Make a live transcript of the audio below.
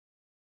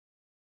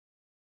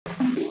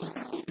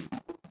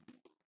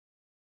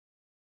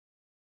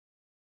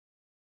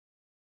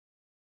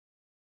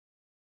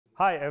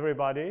Hi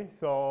everybody,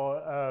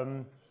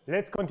 so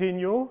let's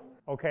continue.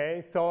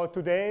 Okay, so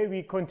today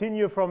we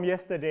continue from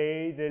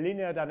yesterday the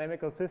linear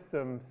dynamical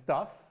system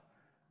stuff,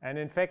 and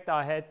in fact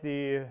I had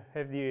the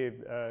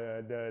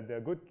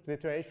good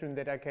situation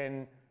that I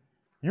can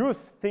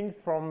use things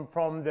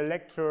from the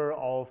lecture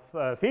of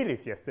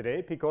Felix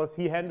yesterday, because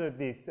he handled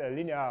this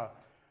linear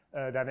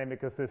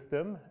dynamical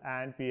system,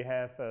 and we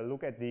have a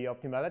look at the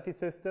optimality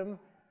system.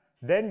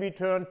 Then we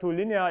turn to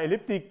linear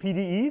elliptic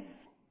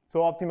PDEs. So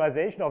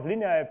optimization of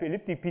linear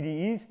elliptic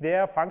PDEs,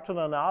 their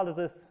functional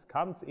analysis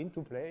comes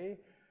into play.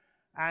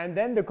 And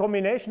then the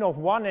combination of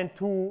 1 and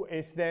 2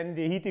 is then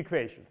the heat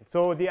equation.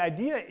 So the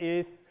idea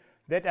is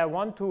that I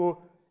want to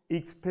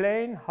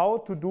explain how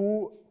to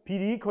do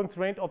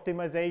PDE-constrained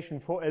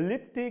optimization for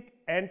elliptic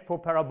and for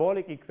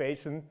parabolic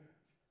equation,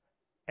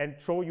 and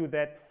show you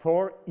that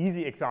 4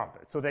 easy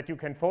examples so that you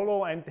can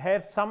follow and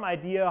have some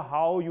idea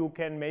how you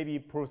can maybe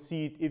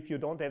proceed if you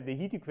don't have the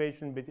heat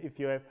equation, but if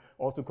you have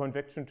also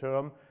convection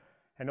term.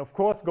 And of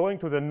course, going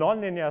to the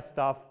nonlinear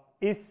stuff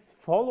is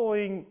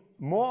following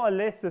more or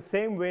less the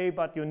same way,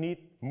 but you need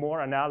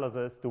more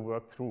analysis to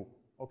work through.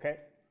 Okay?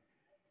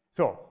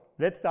 So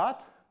let's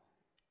start.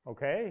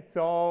 Okay,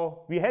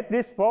 so we had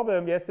this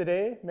problem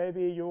yesterday.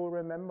 Maybe you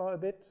remember a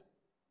bit.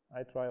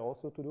 I try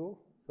also to do.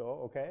 So,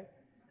 okay.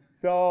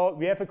 So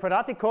we have a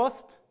quadratic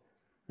cost.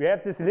 We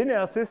have this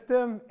linear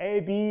system, A,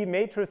 B,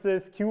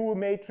 matrices, Q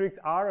matrix,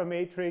 R a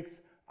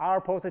matrix,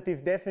 R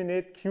positive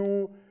definite,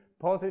 Q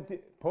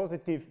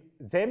positive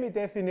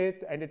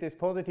semi-definite, and it is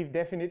positive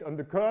definite on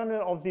the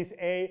kernel of this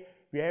A.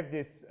 We have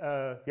this,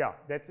 yeah,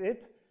 that's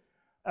it.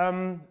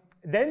 Then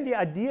the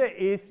idea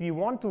is we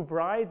want to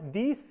write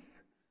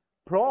this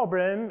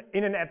problem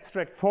in an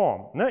abstract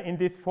form, in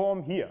this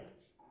form here.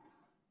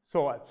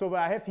 So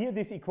I have here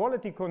this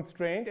equality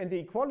constraint, and the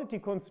equality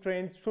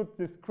constraint should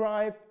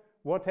describe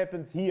what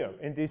happens here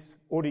in this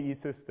ODE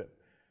system.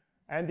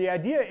 And the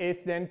idea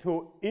is then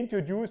to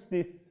introduce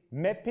this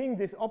mapping,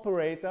 this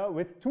operator,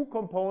 with 2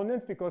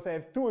 components, because I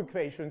have 2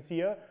 equations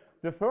here.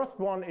 The first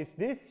one is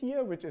this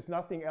here, which is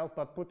nothing else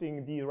but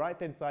putting the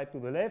right-hand side to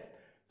the left,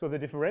 so the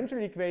differential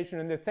equation,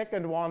 and the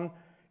second one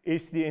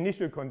is the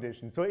initial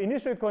condition. So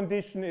initial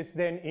condition is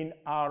then in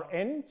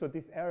Rn, so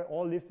this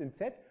all lives in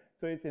Z.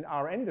 So it's in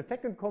Rn, the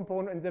second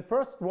component, and the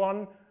first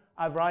one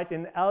I write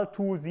in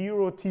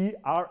L20T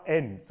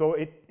Rn. So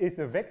it is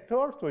a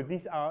vector, so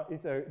this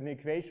is an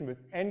equation with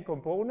n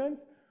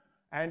components.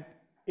 And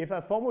if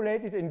I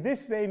formulate it in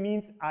this way,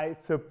 means I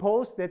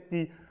suppose that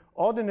the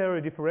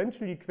ordinary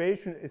differential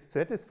equation is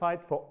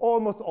satisfied for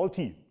almost all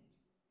t.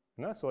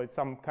 So it's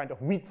some kind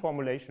of weak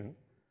formulation.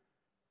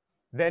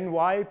 Then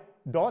y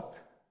dot,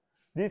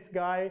 this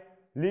guy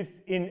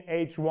lives in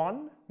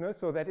H1,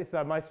 so that is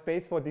my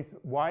space for this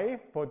y,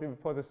 for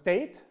the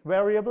state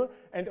variable,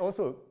 and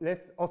also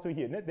let's also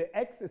here, the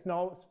x is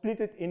now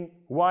splitted in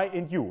y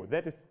and u.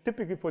 That is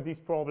typically for these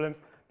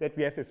problems that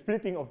we have a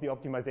splitting of the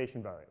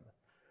optimization variable.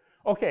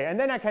 Okay, and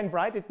then I can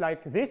write it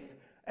like this.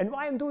 And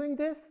why I'm doing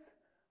this?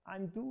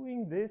 I'm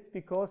doing this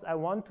because I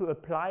want to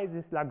apply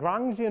this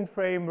Lagrangian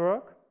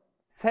framework,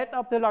 set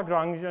up the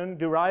Lagrangian,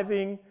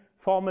 deriving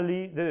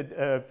formally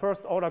the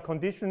first order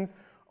conditions,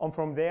 and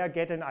from there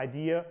get an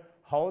idea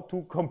how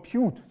to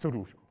compute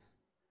solutions.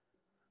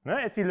 Now,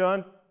 as we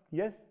learned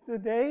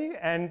yesterday,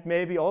 and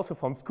maybe also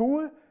from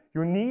school,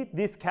 you need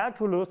this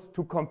calculus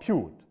to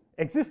compute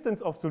existence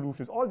of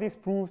solutions. All these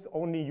proofs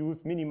only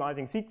use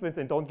minimizing sequence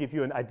and don't give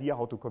you an idea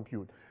how to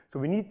compute. So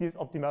we need this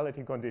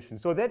optimality condition.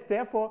 So that,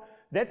 therefore,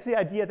 that's the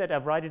idea that I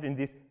write it in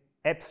this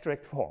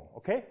abstract form.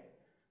 Okay?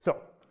 So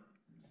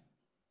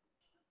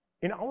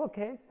in our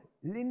case,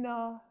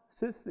 linear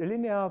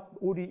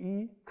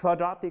ODE,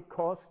 quadratic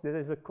cost,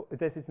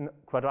 this is a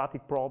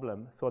quadratic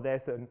problem. So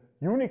there's a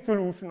unique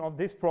solution of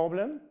this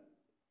problem.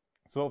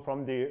 So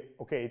from the,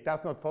 okay, it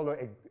does not follow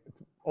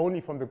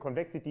only from the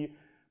convexity,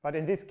 but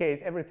in this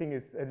case, everything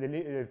is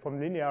from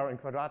linear and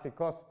quadratic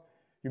cost.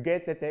 You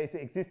get that there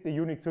exists a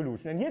unique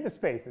solution. And here the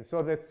spaces.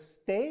 So the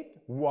state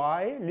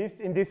y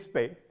lives in this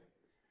space.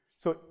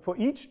 So for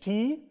each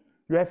t,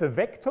 you have a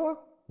vector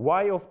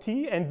y of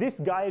t, and this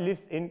guy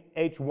lives in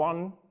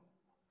H1,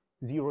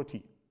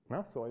 0t.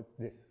 So it's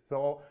this.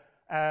 So,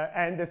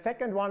 and the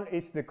second one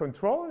is the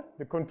control.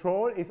 The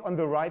control is on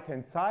the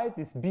right-hand side,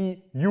 this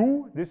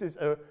bu. This is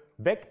a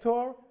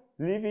vector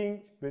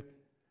living with,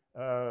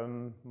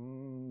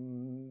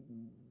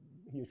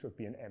 here should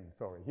be an m,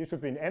 sorry. Here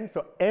should be an m.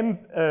 So m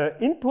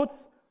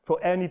inputs for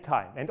any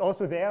time. And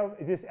also there,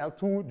 this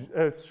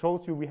L2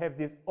 shows you we have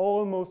this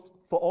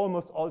for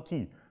almost all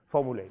t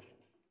formulation.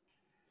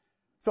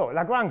 So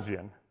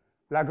Lagrangian.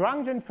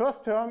 Lagrangian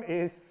first term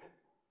is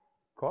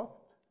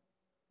cost.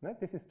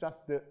 This is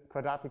just the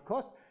quadratic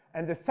cost.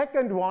 And the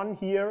second one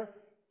here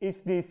is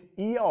this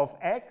E of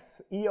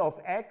x in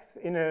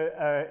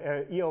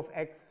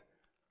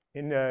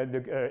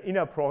the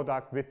inner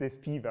product with this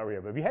p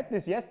variable. We had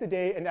this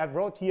yesterday, and I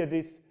wrote here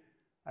this.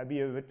 I'll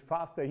be a bit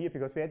faster here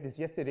because we had this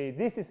yesterday.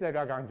 This is the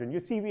Lagrangian. You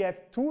see, we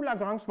have 2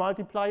 Lagrange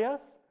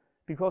multipliers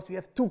because we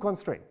have 2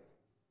 constraints.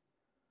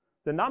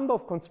 The number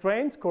of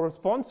constraints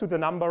corresponds to the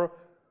number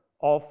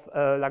of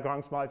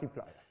Lagrange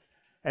multipliers.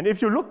 And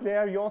if you look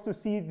there, you also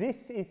see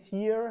this is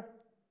here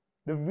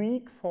the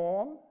weak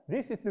form.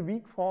 This is the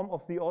weak form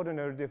of the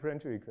ordinary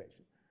differential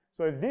equation.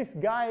 So if this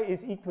guy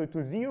is equal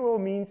to 0,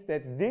 means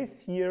that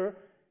this here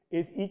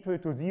is equal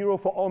to 0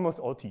 for almost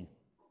all t.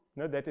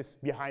 No, that is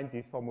behind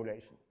this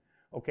formulation.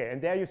 Okay,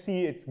 and there you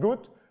see it's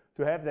good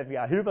to have that we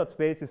are Hilbert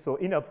spaces, so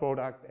inner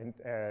product, and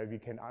we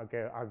can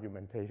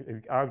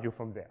argue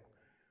from there.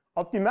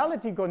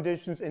 Optimality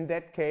conditions in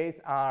that case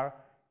are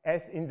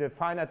as in the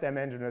finite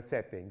dimensional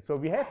setting. So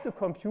we have to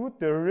compute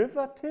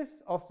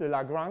derivatives of the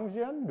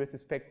Lagrangian with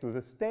respect to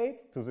the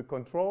state, to the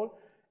control,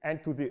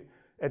 and to the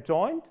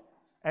adjoint.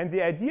 And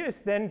the idea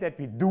is then that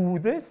we do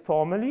this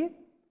formally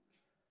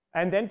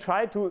and then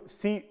try to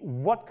see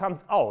what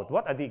comes out,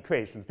 what are the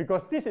equations,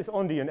 because this is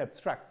only an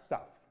abstract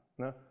stuff.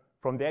 No?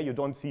 From there you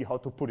don't see how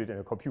to put it in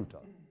a computer.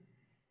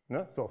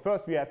 No? So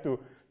first we have to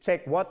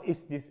check what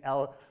is this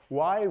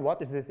Ly,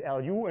 what is this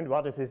Lu, and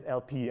what is this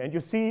Lp. And you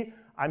see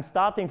I'm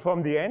starting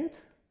from the end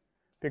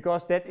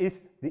because that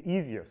is the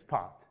easiest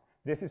part.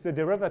 This is the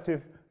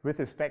derivative with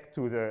respect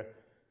to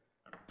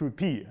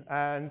p.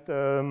 And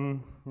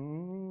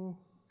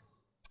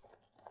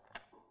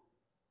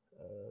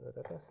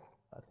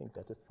I think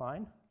that is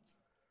fine.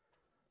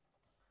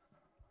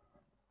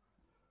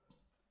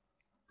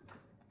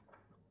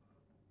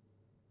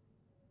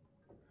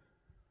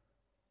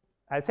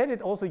 I said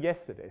it also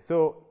yesterday.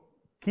 So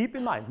keep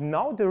in mind,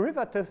 now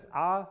derivatives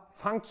are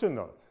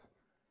functionals.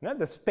 Now,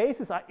 the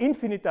spaces are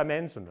infinite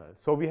dimensional.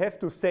 So we have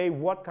to say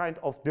what kind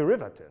of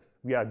derivative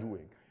we are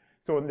doing.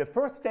 So in the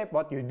first step,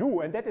 what you do,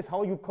 and that is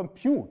how you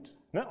compute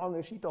on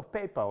a sheet of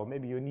paper, or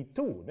maybe you need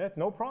two, that's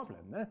no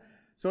problem.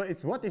 So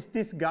it's what is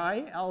this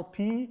guy,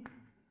 Lp,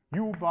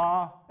 U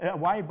bar,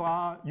 Y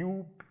bar,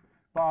 U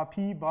bar,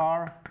 P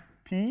bar,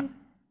 P,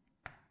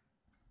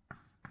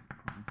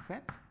 Z,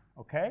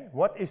 okay?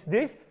 What is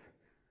this?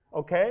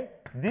 Okay,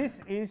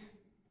 this is,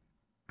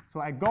 so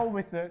I go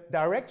with the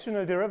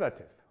directional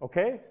derivative,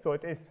 okay? So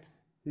it is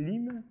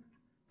lim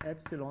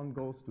epsilon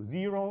goes to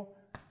 0,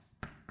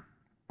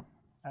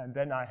 and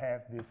then I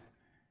have this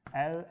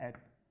L at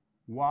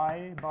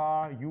Y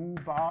bar, U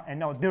bar, and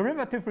now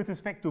derivative with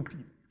respect to P.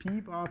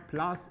 P bar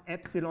plus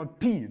epsilon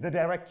P, the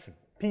direction.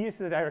 P is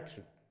the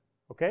direction,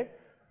 okay?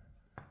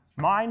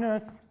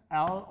 Minus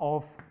L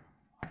of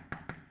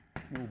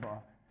U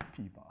bar,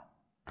 P bar.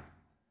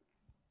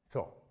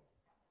 So,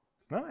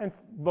 and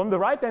from the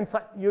right-hand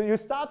side, you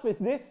start with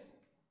this.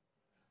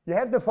 You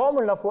have the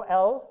formula for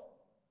L.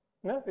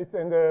 It's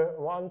in the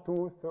 1,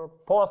 2, 3,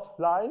 4th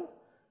line.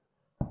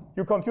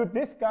 You compute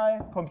this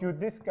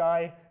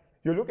guy,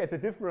 you look at the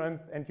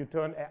difference, and you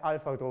turn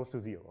alpha goes to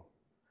 0.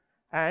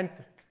 And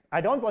I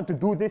don't want to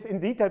do this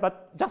in detail,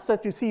 but just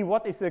that you see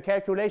what is the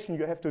calculation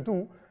you have to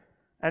do.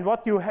 And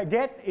what you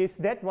get is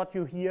that what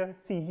you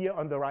see here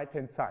on the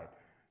right-hand side.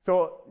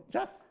 So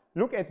just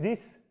look at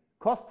this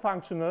cost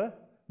functional.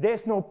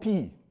 There's no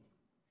p.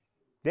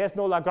 There's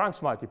no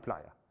Lagrange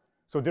multiplier.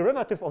 So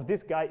derivative of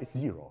this guy is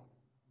 0.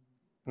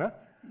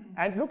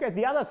 And look at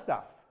the other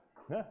stuff.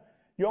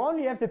 You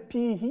only have the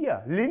p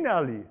here,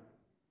 linearly.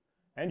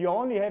 And you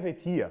only have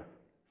it here.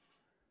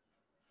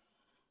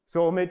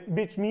 So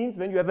which means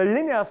when you have a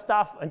linear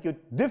stuff and you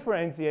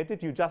differentiate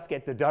it, you just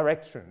get the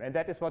direction. And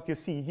that is what you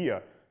see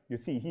here. You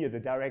see here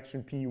the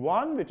direction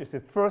P1, which is the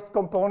first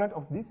component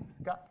of this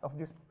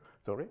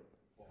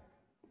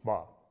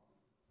bar.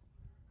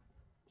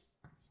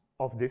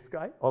 Of this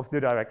guy, of the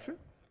direction.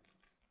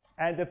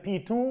 And the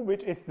P2,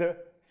 which is the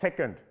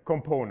second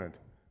component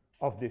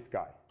of this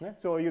guy.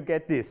 So you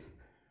get this.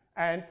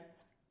 And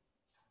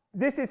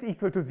this is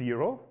equal to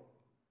 0.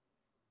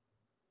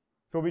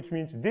 So which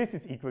means this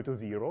is equal to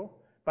 0.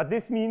 But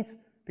this means,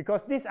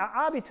 because these are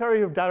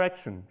arbitrary of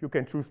direction, you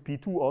can choose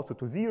P2 also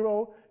to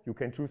 0. You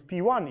can choose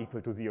P1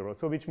 equal to 0.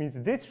 So which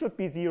means this should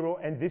be 0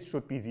 and this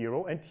should be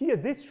 0. And here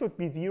this should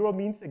be 0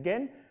 means,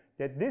 again,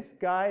 that this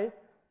guy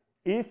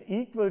is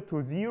equal to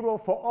 0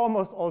 for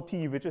almost all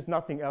t, which is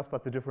nothing else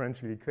but the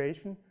differential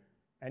equation.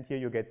 And here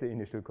you get the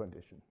initial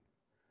condition.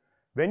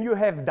 When you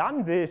have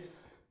done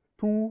this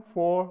 2,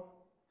 4,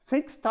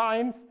 6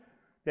 times,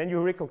 then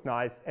you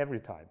recognize every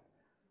time.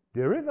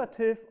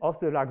 Derivative of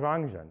the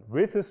Lagrangian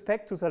with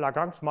respect to the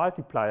Lagrange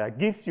multiplier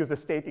gives you the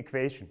state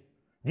equation,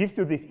 gives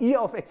you this E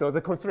of x, or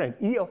the constraint,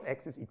 E of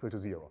x is equal to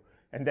 0.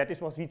 And that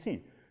is what we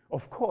see.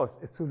 Of course,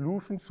 a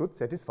solution should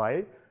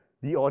satisfy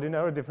the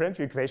ordinary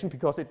differential equation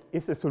because it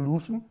is a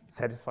solution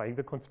satisfying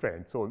the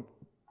constraint. So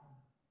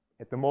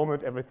at the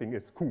moment, everything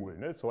is cool.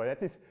 So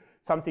that is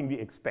something we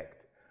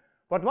expect.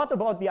 But what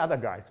about the other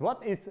guys?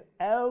 What is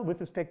L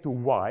with respect to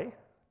y,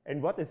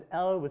 and what is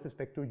L with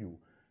respect to u?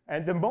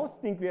 And the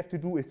most thing we have to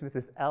do is with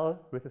this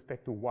L with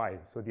respect to y.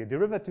 So the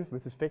derivative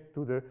with respect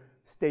to the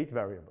state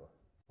variable.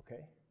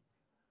 Okay?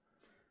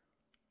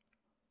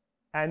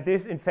 And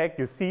this, in fact,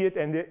 you see it,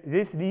 and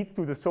this leads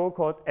to the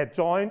so-called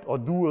adjoint or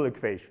dual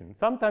equation.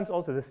 Sometimes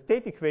also the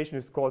state equation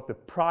is called the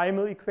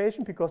primal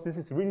equation because this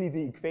is really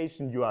the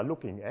equation you are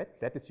looking at.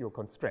 That is your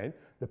constraint,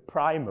 the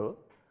primal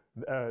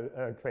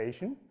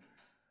equation.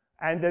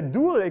 And the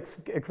dual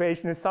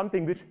equation is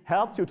something which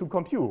helps you to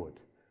compute.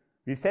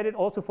 We said it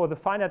also for the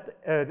finite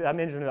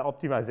dimensional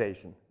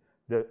optimization.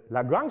 The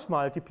Lagrange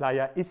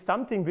multiplier is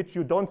something which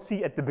you don't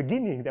see at the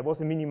beginning. There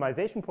was a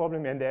minimization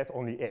problem and there's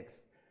only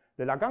x.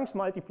 The Lagrange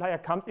multiplier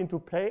comes into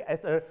play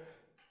as a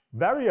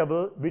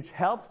variable which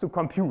helps to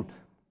compute.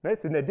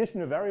 It's an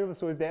additional variable,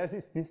 so there's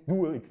this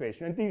dual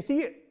equation. And you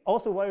see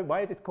also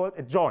why it is called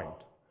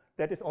adjoint.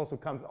 That is also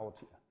comes out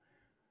here.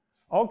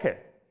 Okay.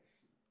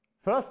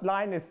 First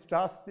line is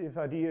just, if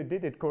I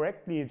did it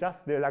correctly,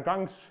 just the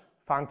Lagrange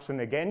function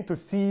again to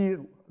see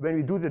when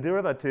we do the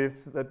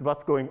derivatives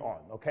what's going on,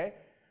 okay?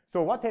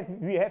 So what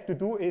we have to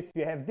do is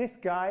we have this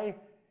guy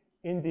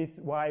in this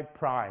y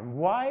prime.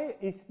 Y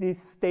is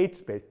this state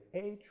space,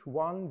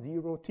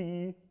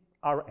 H10T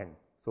Rn,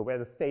 so where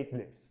the state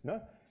lives,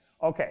 no?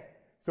 Okay,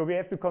 so we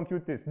have to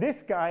compute this.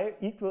 This guy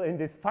equal in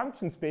this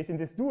function space, in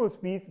this dual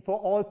space, for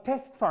all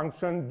test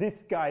function,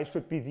 this guy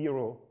should be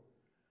 0.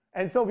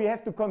 And so we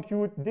have to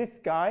compute this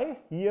guy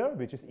here,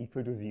 which is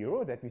equal to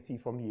 0, that we see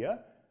from here,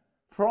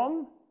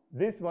 from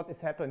this what is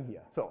happened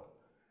here. So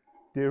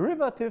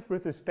derivative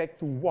with respect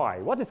to y.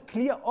 What is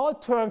clear, all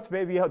terms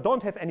where we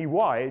don't have any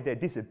y, they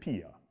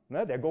disappear.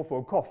 No? They go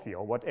for a coffee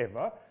or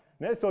whatever.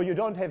 No? So you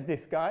don't have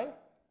this guy,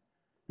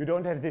 you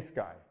don't have this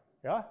guy.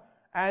 Yeah?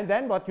 And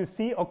then what you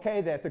see,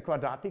 okay, there's a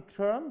quadratic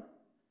term.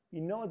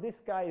 You know this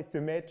guy is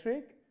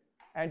symmetric,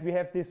 and we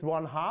have this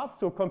 1/2.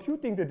 So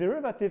computing the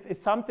derivative is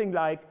something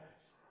like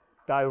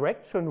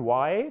direction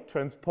y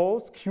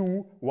transpose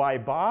q y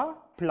bar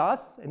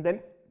plus, and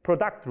then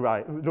product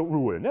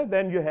rule. No?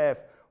 Then you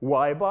have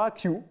y bar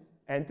q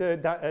and the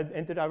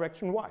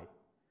direction y.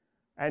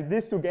 And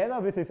this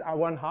together with this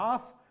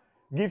 1/2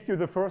 gives you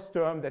the first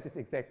term that is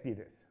exactly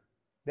this.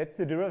 That's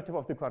the derivative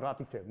of the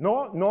quadratic term.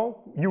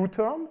 No u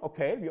term,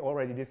 okay, we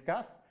already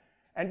discussed.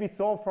 And we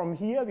saw from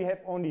here we have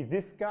only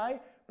this guy,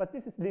 but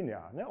this is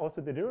linear. No?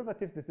 Also the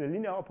derivative, this is a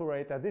linear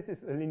operator, this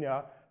is a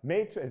linear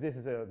matrix, this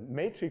is a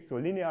matrix, so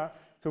linear,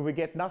 so we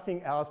get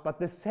nothing else but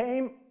the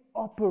same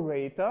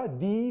operator,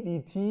 d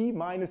dt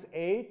minus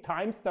a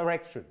times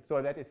direction.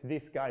 So that is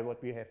this guy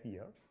what we have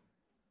here.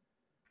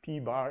 P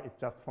bar is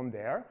just from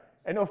there.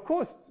 And of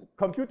course,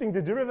 computing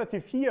the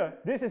derivative here,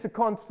 this is a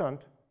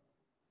constant.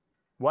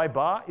 Y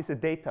bar is a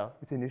data,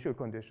 it's initial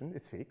condition,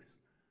 it's fixed.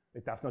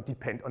 It does not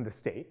depend on the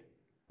state.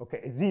 Okay,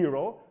 it's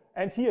 0.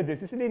 And here,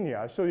 this is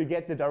linear. So you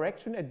get the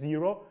direction at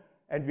 0,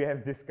 and we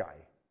have this guy.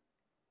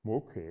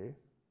 Okay.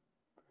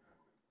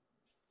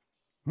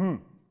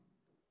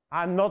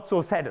 I'm not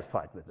so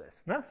satisfied with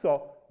this. No?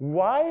 So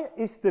y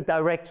is the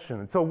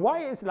direction. So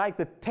y is like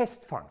the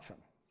test function.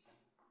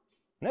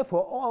 No?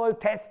 For all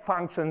test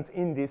functions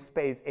in this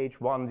space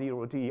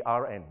H10T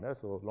Rn, no?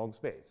 So long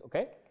space,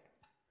 okay?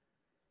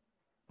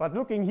 But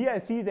looking here, I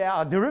see there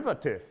are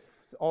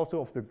derivatives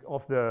also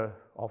of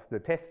the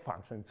test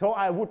function. So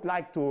I would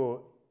like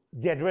to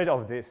get rid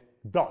of this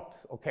dot.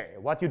 Okay,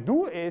 what you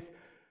do is,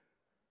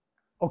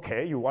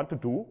 okay, you want to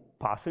do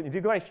partial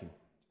integration.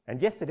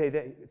 And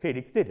yesterday,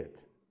 Felix did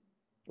it.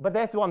 But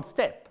there's one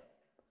step.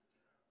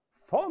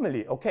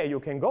 Formally, okay, you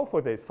can go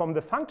for this. From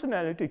the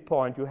functionality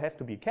point, you have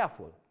to be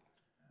careful.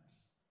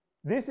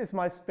 This is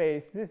my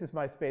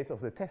space of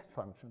the test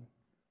function.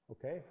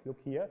 Okay, look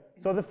here.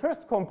 So the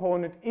first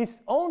component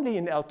is only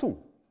in L2.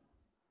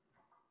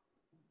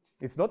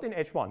 It's not in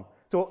H1.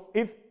 So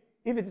if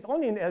it is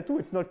only in L2,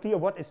 it's not clear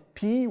what is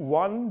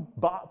P1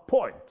 bar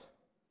point.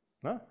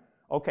 No?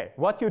 Okay,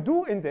 what you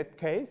do in that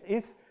case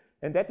is,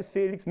 and that is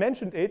Felix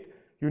mentioned it,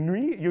 you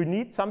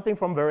need something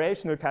from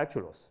variational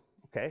calculus.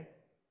 Okay?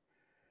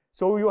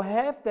 So you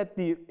have that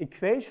the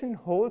equation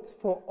holds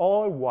for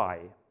all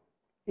y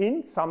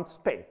in some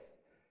space.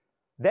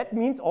 That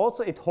means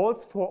also it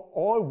holds for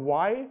all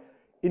y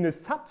in a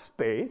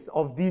subspace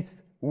of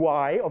this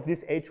y, of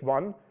this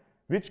H1,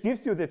 which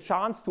gives you the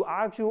chance to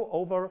argue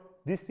over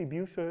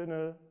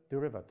distributional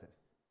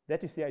derivatives.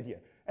 That is the idea.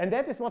 And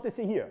that is what is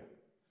here.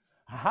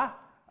 Aha,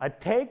 I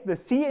take the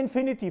C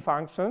infinity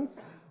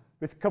functions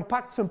with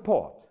compact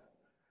support.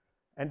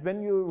 And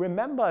when you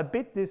remember a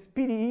bit this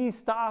PDE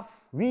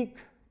stuff, weak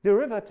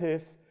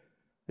derivatives,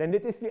 then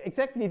it is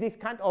exactly this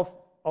kind of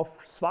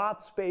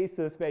Schwarz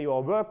spaces where you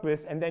work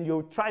with, and then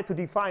you try to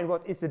define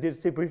what is the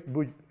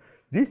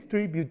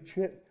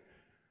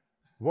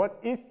what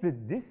is the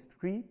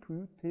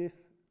distributive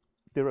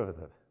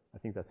derivative. I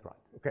think that's right.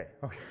 Okay.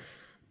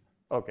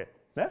 Okay.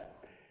 Yeah?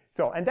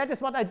 So, and that is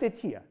what I did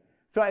here.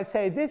 So I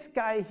say this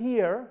guy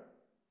here,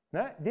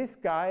 this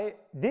guy,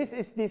 this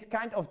is this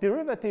kind of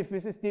derivative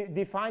which is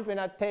defined when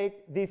I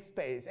take this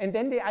space. And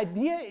then the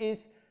idea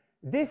is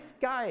this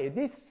guy,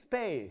 this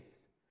space,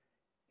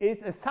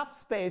 is a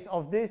subspace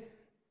of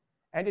this,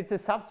 and it's a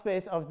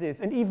subspace of this.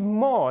 And even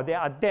more, they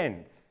are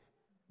dense,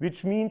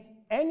 which means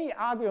any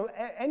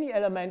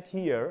element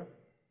here,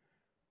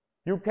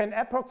 you can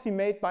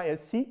approximate by a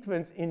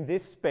sequence in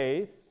this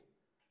space,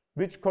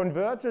 which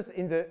converges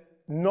in the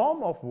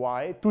norm of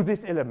y to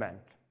this element.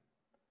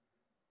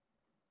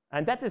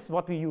 And that is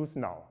what we use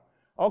now.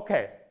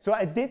 Okay, so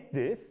I did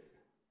this.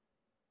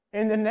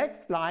 In the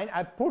next line,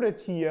 I put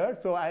it here.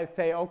 So I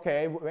say,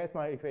 okay, where's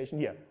my equation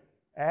here?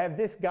 I have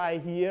this guy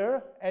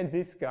here and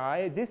this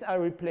guy. This I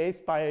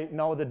replaced by,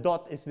 now the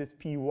dot is with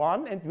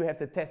P1, and we have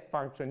the test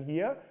function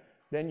here.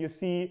 Then you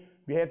see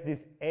we have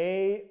this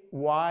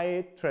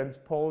AY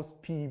transpose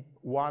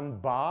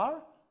P1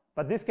 bar.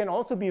 But this can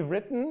also be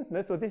written,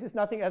 so this is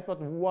nothing else but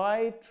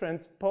Y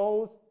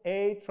transpose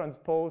A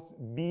transpose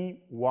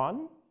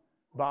B1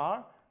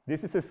 bar.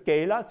 This is a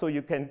scalar, so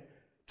you can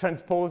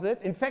transpose it.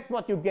 In fact,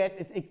 what you get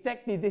is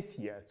exactly this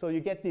here. So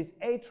you get this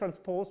A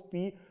transpose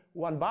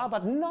B1 bar,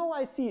 but now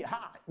I see,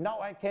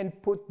 now I can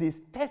put these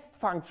test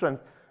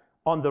functions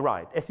on the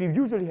right, as we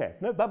usually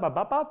have,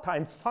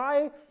 times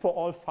phi for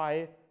all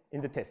phi in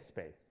the test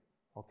space.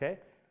 Okay?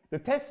 The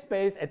test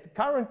space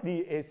currently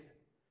is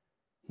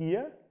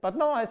here, but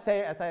now I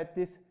say, as I had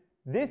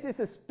this is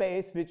a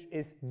space which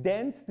is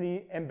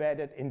densely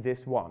embedded in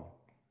this one.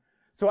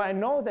 So I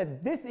know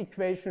that this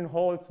equation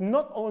holds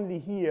not only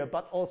here,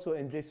 but also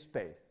in this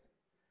space.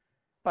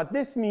 But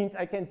this means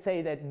I can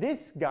say that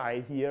this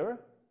guy here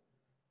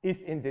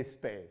is in this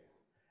space.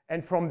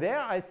 And from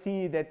there I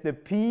see that the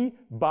P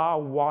bar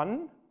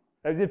 1,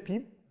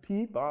 the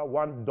P bar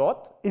 1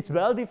 dot is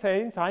well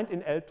defined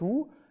in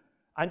L2,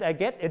 and I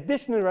get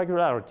additional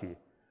regularity.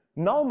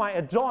 Now my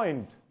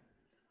adjoint,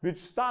 which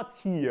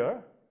starts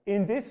here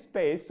in this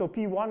space, so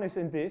P1 is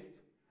in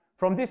this,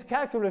 from this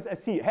calculus I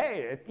see,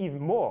 hey, it's even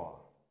more.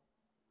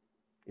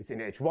 It's in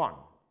H1.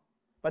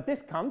 But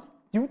this comes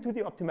due to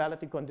the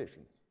optimality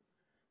conditions.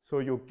 So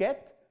you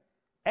get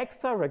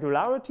extra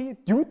regularity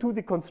due to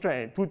the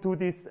constraint, to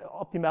this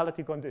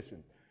optimality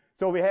condition.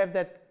 So we have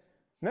that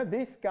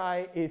this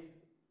guy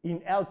is in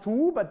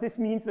L2, but this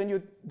means when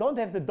you don't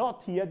have the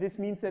dot here, this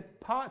means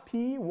that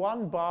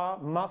P1 bar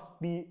must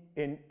be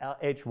in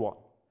H1.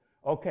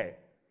 Okay.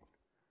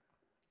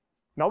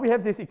 Now we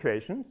have this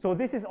equation. So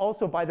this is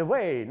also, by the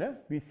way,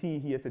 we see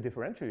here's a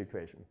differential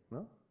equation.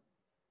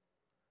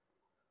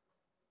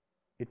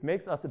 It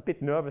makes us a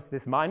bit nervous,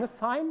 this minus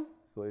sign.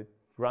 So it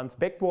runs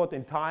backward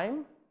in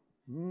time.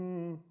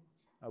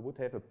 I would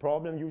have a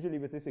problem usually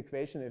with this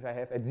equation if I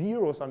have at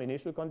 0 some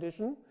initial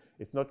condition.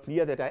 It's not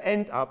clear that I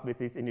end up with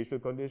this initial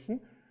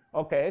condition.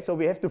 Okay, so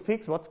we have to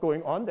fix what's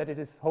going on, that it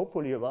is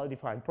hopefully a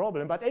well-defined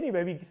problem. But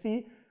anyway, we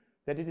see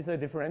that it is a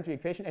differential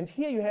equation. And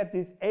here you have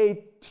this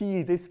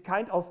AT, this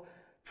kind of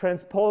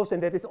transpose,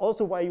 and that is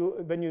also why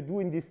when you're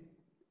doing this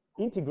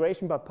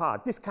integration by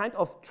part, this kind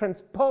of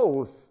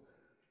transpose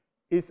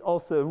is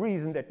also a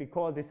reason that we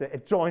call this an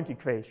adjoint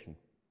equation.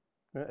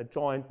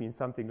 Adjoint means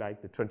something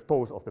like the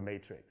transpose of the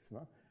matrix.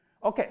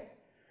 Okay,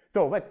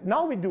 so what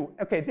now we do,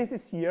 okay, this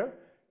is here.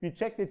 We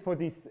checked it for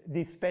this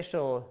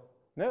special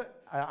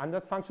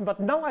Anders function, but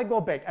now I go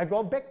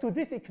back to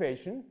this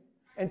equation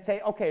and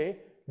say, okay,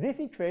 this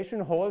equation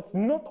holds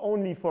not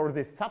only for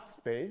this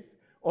subspace,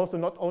 also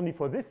not only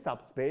for this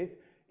subspace,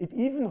 it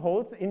even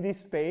holds in this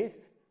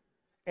space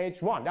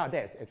H1. Now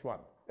there's H1,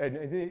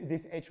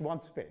 this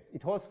H1 space.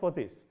 It holds for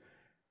this.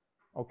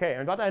 Okay,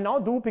 and what I now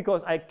do,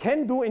 because I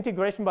can do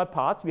integration by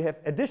parts, we have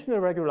additional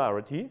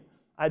regularity,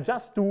 I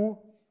just do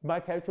my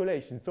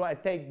calculation. So I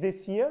take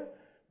this here,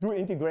 do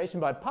integration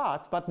by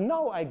parts, but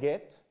now I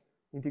get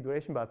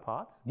integration by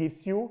parts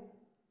gives you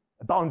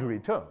a boundary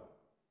term.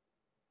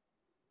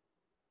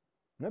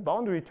 A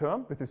boundary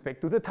term with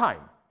respect to the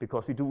time,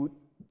 because we do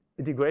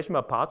integration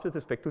by parts with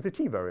respect to the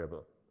t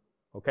variable.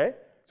 Okay,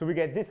 so we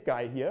get this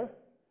guy here,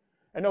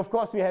 and of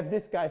course we have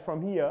this guy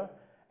from here.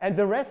 And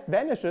the rest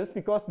vanishes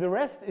because the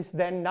rest is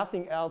then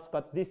nothing else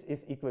but this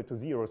is equal to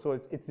 0. So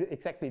it's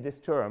exactly this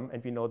term,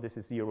 and we know this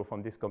is 0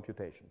 from this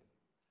computation.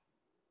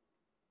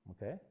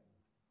 Okay?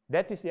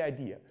 That is the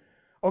idea.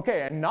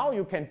 Okay, and now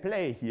you can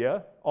play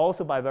here,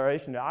 also by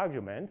variational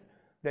arguments,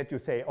 that you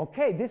say,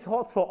 okay, this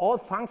holds for all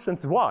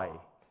functions y.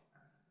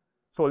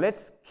 So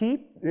let's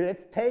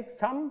take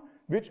some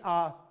which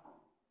are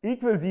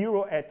equal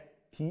 0 at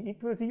t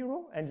equals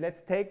 0, and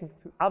let's take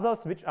others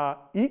which are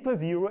equal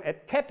 0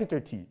 at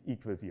capital T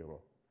equals 0.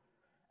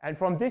 And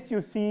from this you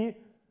see,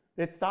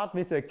 let's start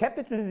with a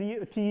capital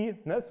T,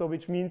 so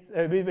which means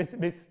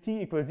with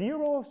t equals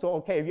 0. So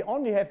okay, we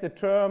only have the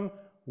term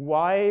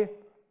y.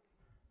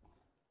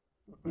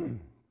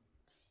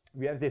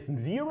 We have this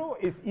 0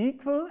 is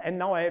equal, and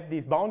now I have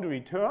this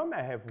boundary term.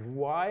 I have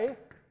y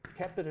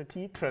capital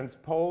T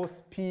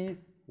transpose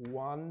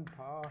P1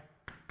 par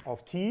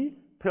of t,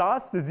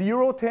 plus the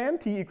 0 term,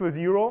 t equals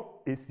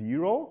 0 is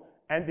 0,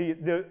 and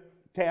the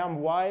term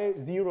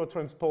y0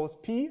 transpose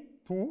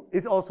P2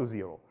 is also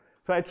 0.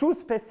 So I choose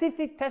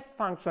specific test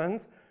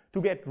functions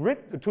to get rid,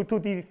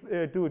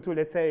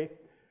 let's say,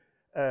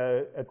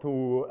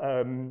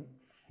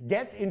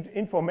 get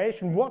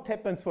information what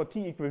happens for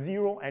t equals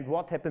 0 and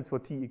what happens for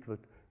t equals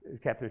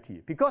capital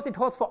T. Because it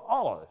holds for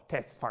all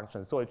test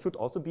functions, so it should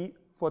also be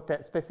for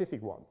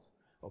specific ones.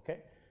 Okay?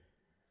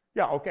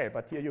 Yeah, okay,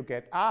 but here you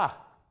get,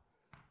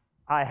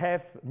 I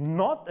have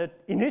not an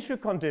initial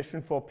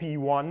condition for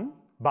P1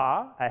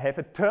 bar, I have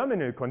a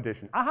terminal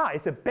condition.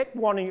 It's a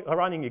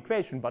back-running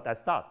equation, but I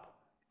start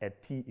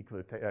at t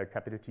equal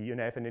capital T,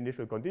 and I have an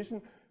initial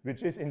condition,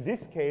 which is in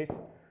this case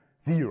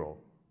 0.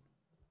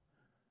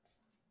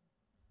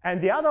 And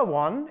the other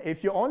one,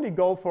 if you only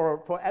go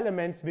for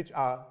elements which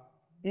are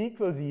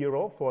equal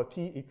 0 for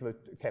t equal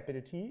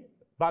capital T,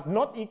 but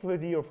not equal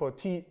 0 for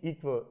t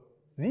equal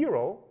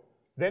 0,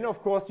 then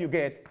of course you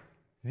get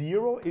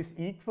 0 is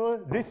equal,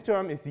 this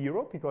term is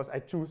 0 because I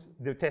choose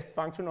the test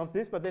function of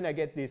this, but then I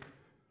get this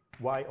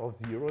y of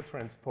 0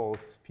 transpose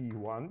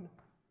p1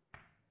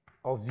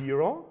 of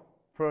 0,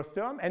 first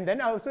term, and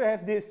then I also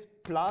have this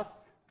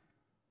plus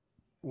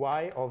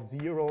y of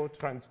 0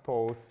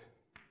 transpose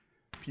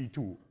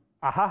p2.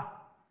 Aha!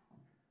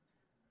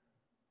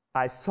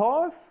 I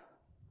solve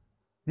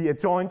the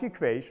adjoint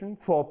equation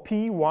for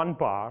p1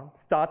 bar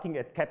starting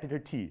at capital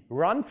T.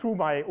 Run through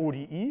my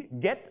ODE,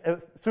 get a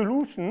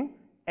solution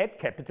at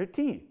capital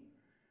T.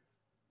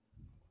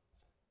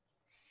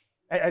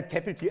 At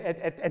capital T,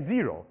 at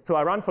 0. So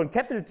I run from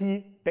capital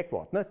T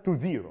backward to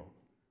 0.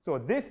 So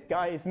this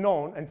guy is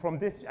known, and from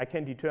this I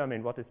can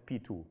determine what is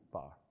p2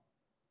 bar.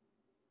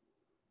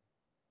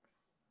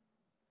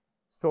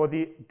 So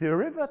the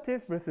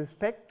derivative with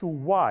respect to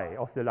y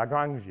of the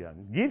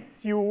Lagrangian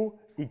gives you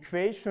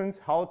equations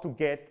how to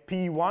get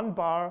p1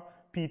 bar,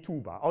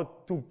 p2 bar, or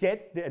to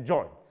get the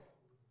adjoints.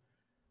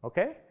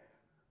 Okay?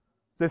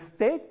 The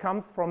state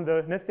comes from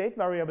the state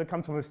variable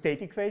comes from the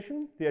state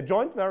equation. The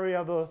adjoint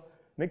variable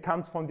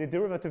comes from the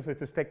derivative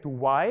with respect to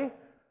y.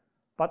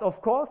 But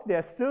of course,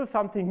 there's still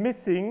something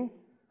missing.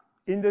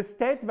 In the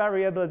state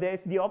variable,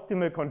 there's the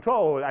optimal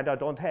control, and I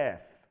don't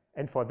have.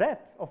 And for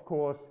that, of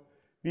course,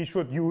 we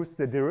should use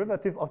the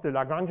derivative of the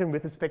Lagrangian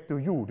with respect to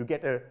u to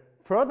get a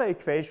further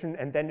equation,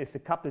 and then it's a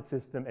coupled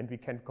system, and we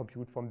can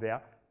compute from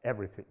there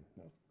everything.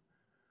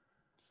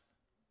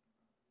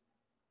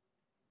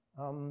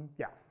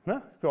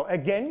 So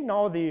again,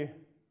 now the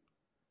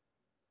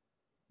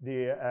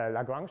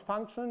Lagrange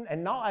function,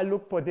 and now I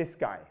look for this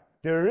guy,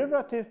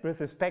 derivative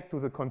with respect to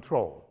the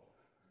control.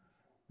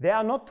 There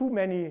are not too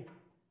many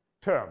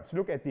terms.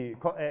 Look at the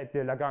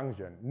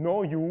Lagrangian.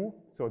 No u,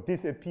 so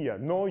disappear.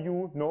 No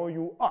u, no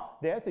u. Ah,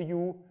 there's a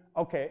u.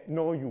 Okay,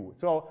 no u.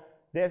 So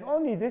there's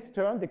only this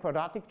term, the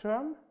quadratic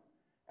term,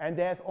 and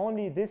there's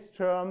only this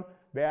term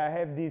where I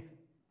have this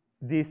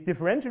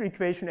differential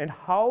equation and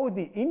how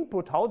the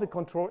input, how the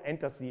control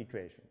enters the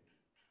equation.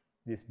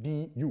 This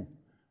bu.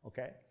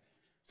 Okay.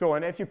 So,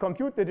 and if you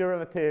compute the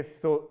derivative,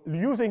 so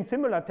using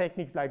similar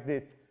techniques like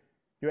this,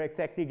 you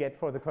exactly get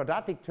for the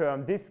quadratic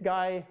term this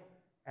guy,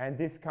 and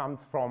this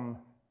comes from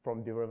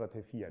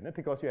derivative here,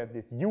 because you have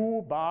this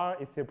u bar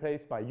is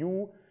replaced by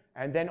u,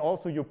 and then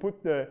also you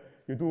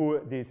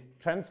do this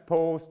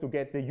transpose to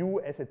get the u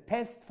as a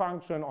test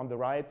function on the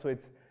right. So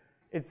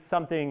it's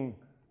something.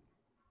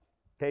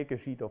 Take a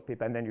sheet of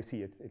paper, and then you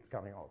see it's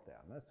coming out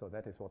there. So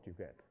that is what you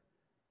get.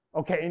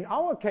 Okay, in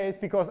our case,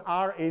 because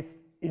R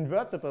is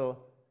invertible,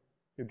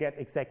 you get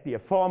exactly a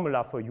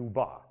formula for u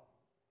bar.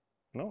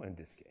 No, in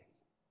this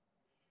case.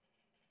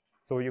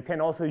 So you can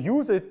also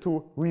use it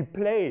to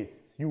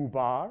replace u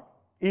bar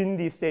in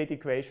the state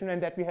equation,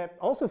 and that we have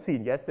also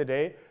seen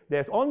yesterday.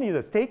 There's only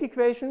the state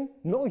equation,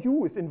 no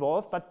u is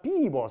involved, but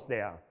p was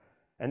there.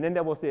 And then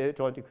there was the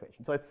joint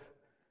equation. So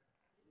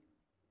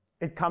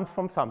it comes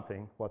from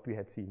something, what we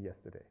had seen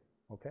yesterday.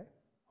 Okay?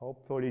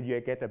 Hopefully you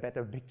get a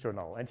better picture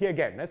now. And here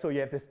again, so you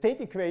have the state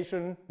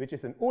equation, which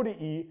is an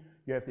ODE.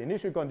 You have the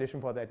initial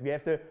condition for that. We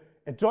have the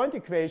adjoint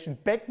equation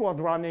backward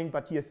running,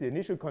 but here's the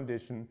initial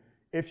condition.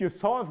 If you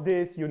solve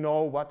this, you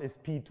know what is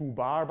p2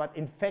 bar, but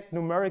in fact,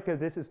 numerical,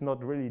 this is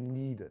not really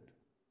needed.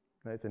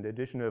 It's an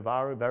additional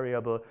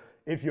variable.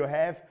 If you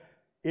have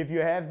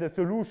the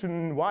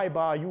solution y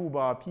bar, u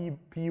bar,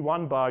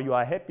 p1 bar, you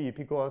are happy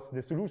because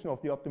the solution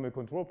of the optimal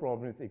control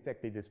problem is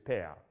exactly this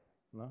pair.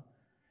 No?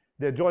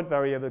 The adjoint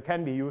variable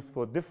can be used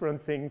for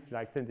different things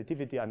like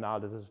sensitivity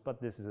analysis,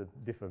 but this is a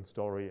different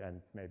story,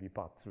 and maybe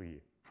part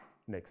 3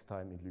 next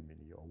time in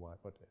Lumini or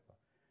whatever.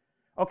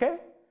 Okay?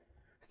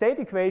 State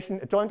equation,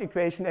 adjoint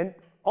equation, and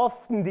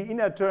often the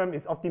inner term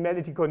is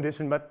optimality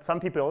condition, but some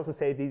people also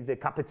say the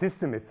coupled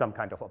system is some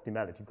kind of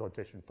optimality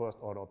condition, first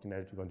order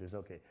optimality condition.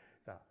 Okay,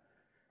 so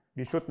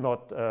we should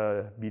not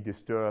be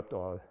disturbed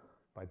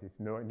by these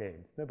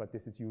names, no? But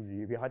this is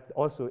usually, we had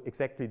also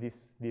exactly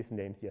these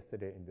names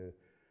yesterday in the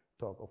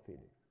talk of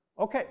Felix.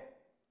 Okay,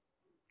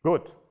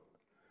 good.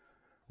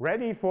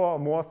 Ready for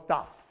more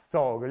stuff.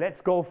 So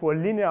let's go for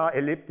linear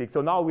elliptic.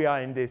 So now we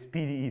are in this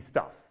PDE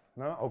stuff,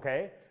 no?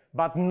 Okay?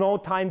 But no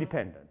time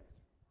dependence,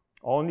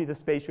 only the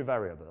spatial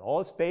variable.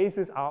 All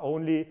spaces are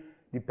only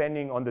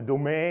depending on the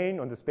domain,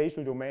 on the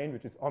spatial domain,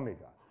 which is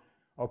omega.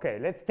 Okay,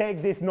 let's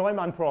take this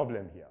Neumann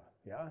problem here.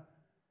 Yeah?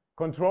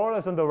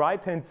 Controllers on the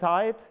right-hand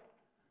side,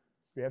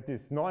 we have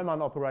this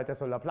Neumann operator,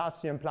 so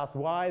Laplacian plus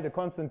y, the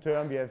constant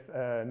term, we have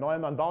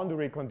Neumann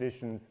boundary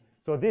conditions.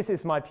 So this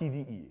is my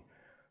PDE.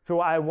 So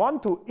I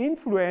want to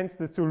influence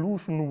the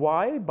solution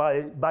y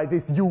by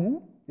this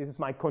u, this is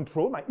my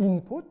control, my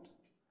input,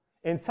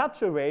 in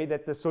such a way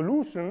that the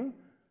solution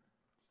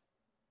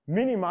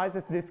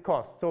minimizes this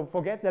cost. So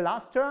forget the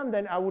last term,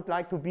 then I would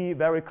like to be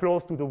very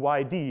close to the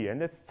yd.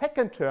 And the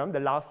second term,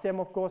 the last term,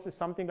 of course, is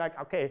something like,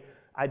 okay,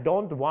 I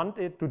don't want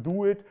it to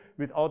do it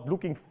without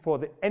looking for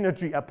the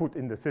energy I put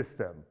in the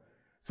system.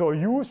 So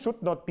U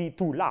should not be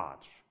too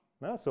large.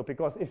 So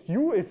because if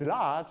U is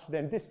large,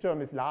 then this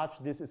term is large,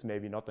 this is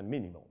maybe not a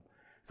minimum.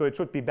 So it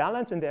should be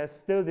balanced, and there's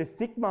still this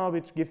sigma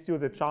which gives you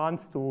the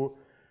chance to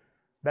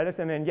balance.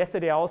 And then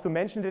yesterday I also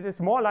mentioned it is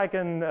more like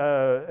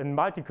a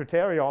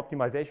multi-criteria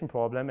optimization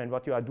problem, and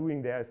what you are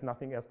doing there is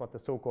nothing else but the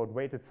so-called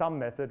weighted sum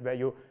method, where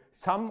you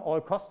sum all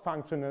cost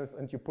functionals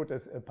and you put a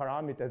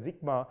parameter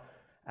sigma,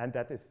 and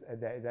that is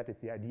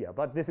the idea.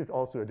 But this is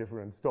also a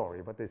different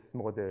story, but this is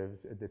more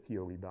the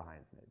theory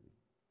behind maybe.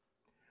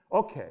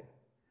 Okay,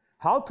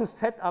 how to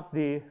set up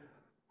the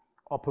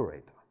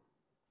operator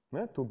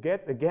to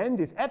get again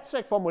this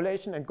abstract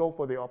formulation and go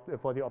for the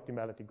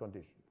optimality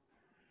conditions.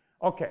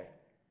 Okay.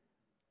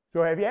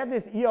 So if you have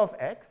this E of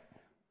x,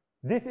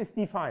 this is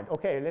defined.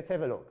 Okay, let's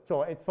have a look.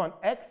 So it's from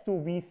x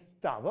to v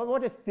star. Well,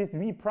 what is this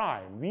v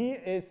prime? V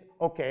is,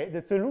 okay,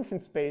 the solution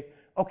space.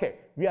 Okay,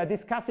 we are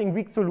discussing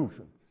weak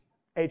solutions,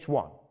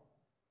 H1.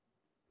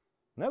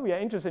 Now we are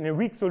interested in a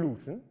weak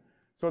solution.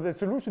 So the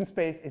solution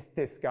space is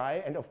this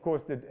guy, and of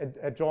course the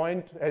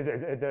adjoint,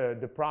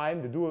 the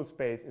prime, the dual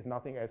space is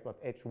nothing else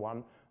but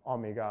H1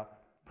 omega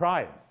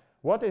prime.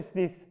 What is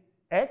this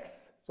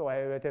x? So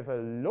I would have a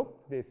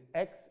look. This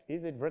x,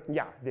 is it written?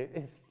 Yeah, this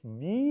is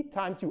v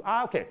times u.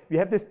 Ah, okay, we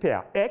have this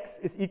pair. X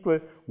is equal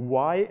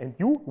y and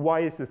u. Y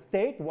is the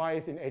state, y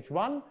is in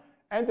H1,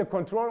 and the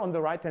control on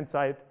the right-hand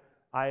side,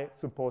 I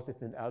suppose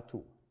it's in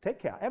L2. Take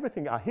care,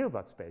 everything are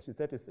Hilbert spaces.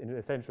 That is an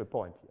essential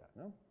point here.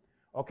 No?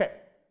 Okay.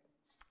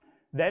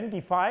 Then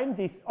define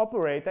this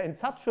operator in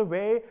such a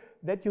way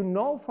that you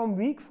know from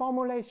weak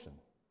formulation.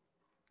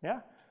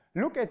 Yeah?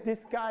 Look at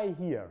this guy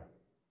here.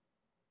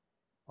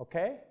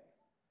 Okay?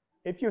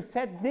 If you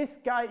set this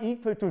guy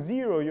equal to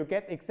 0, you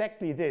get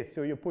exactly this.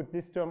 So you put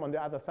this term on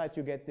the other side,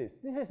 you get this.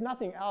 This is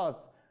nothing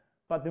else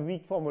but the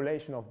weak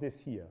formulation of this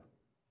here.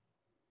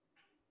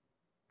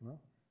 No?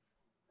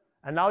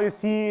 And now you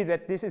see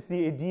that this is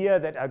the idea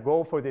that I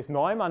go for this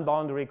Neumann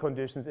boundary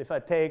conditions. If I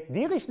take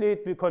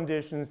Dirichlet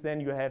conditions, then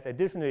you have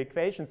additional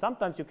equations.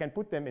 Sometimes you can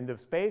put them in the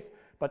space,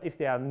 but if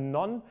they are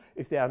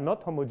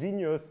not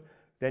homogeneous,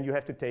 then you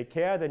have to take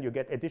care. Then you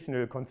get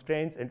additional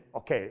constraints. And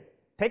okay,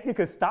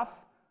 technical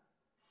stuff.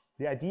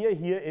 The idea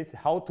here is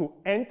how to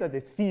enter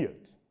this field.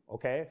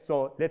 Okay,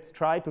 so let's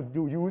try to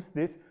use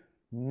this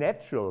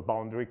natural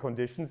boundary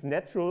conditions.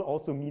 Natural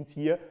also means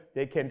here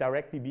they can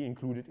directly be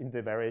included in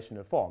the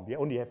variational form. We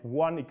only have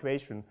one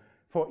equation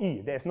for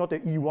E. There's not a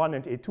E1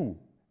 and E2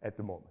 at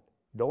the moment.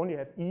 We only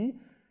have E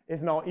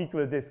is now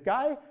equal this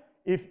guy.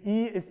 If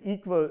E is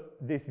equal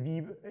this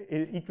V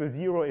equal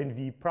 0 in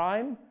V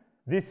prime,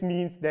 this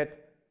means that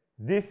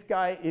this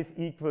guy is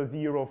equal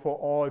 0 for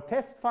all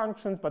test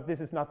functions, but this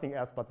is nothing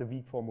else but the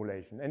weak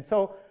formulation. And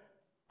so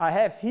I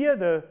have here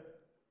the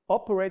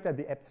operator,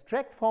 the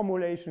abstract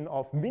formulation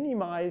of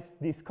minimize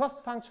this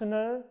cost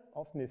functional,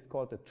 often it's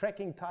called the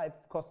tracking type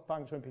cost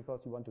function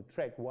because you want to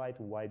track y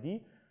to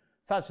yd,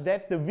 such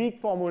that the weak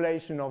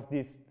formulation of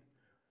this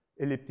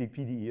elliptic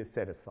PDE is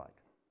satisfied.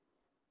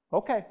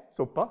 Okay,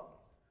 super.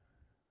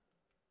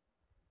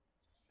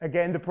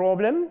 Again, the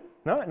problem.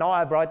 No? Now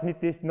I write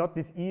not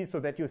this E so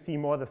that you see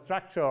more the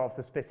structure of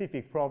the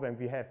specific problem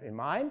we have in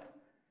mind.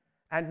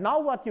 And now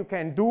what you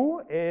can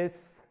do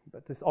is,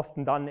 that is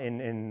often done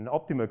in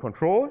optimal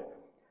control,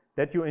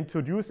 that you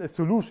introduce a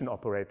solution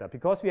operator,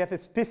 because we have a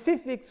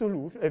specific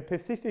solution, a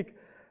specific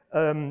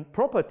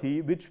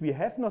property which we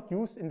have not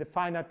used in the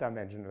finite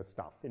dimensional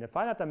stuff. In the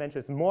finite dimension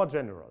it's more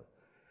general.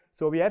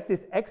 So we have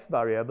this x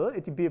variable,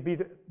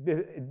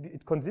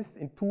 it consists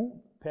in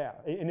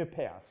a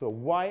pair, so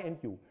y and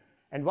u.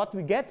 And what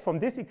we get from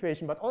this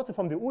equation, but also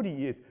from the ODE,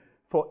 is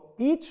for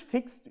each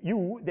fixed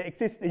u, there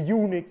exists a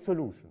unique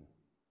solution.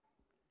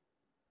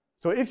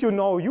 So if you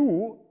know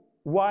u,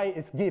 y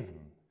is given.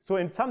 So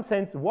in some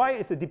sense, y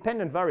is a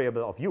dependent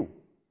variable of u.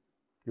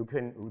 You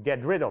can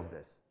get rid of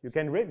this. You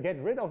can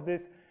get rid of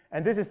this,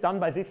 and this is done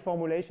by this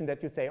formulation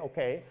that you say,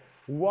 okay,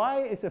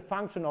 y is a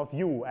function of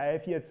u. I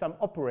have here some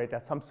operator,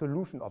 some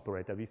solution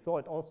operator. We saw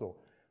it also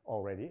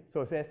already.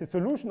 So there's a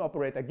solution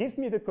operator. Give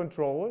me the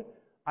control.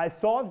 I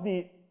solve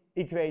the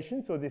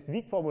equation, so this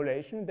weak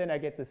formulation, then I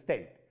get the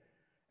state.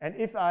 And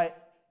if I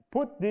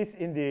put this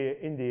in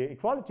the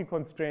equality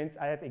constraints,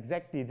 I have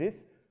exactly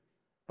this.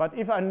 But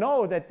if I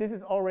know that this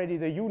is already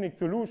the unique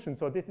solution,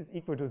 so this is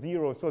equal to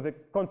 0, so the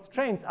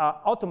constraints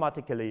are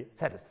automatically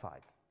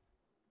satisfied.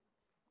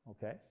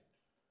 Okay?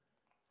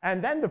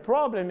 And then the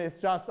problem is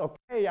just,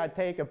 okay, I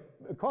take a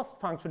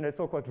cost function, a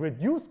so-called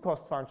reduced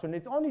cost function.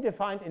 It's only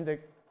defined in the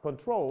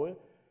control,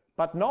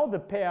 but now the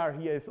pair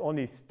here is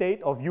only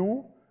state of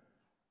u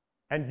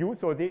and u,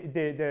 so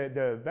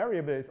the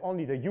variable is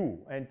only the u.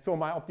 And so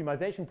my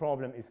optimization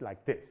problem is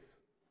like this.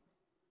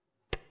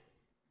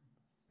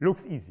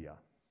 Looks easier.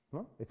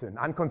 No? It's an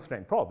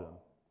unconstrained problem.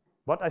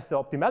 What is the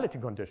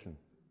optimality condition?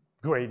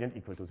 Gradient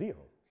equal to 0,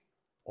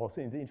 also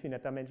in the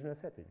infinite dimensional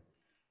setting.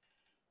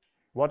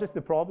 What is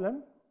the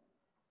problem?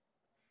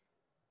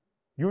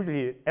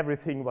 Usually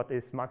everything what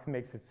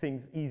makes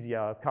things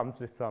easier comes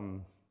with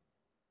some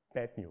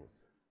Bad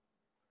news.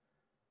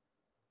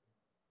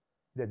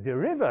 The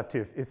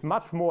derivative is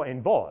much more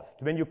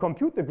involved. When you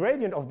compute the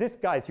gradient of this,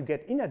 guys, you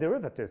get inner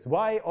derivatives.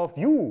 Y of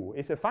u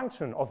is a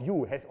function of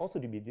u, has also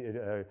to be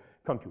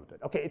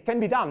computed. Okay, it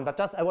can be done, but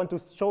just I want to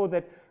show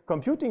that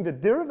computing the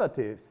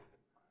derivatives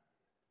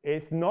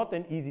is not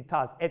an easy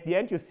task. At the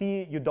end, you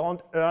see you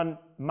don't earn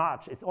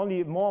much. It's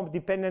only more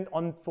dependent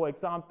on, for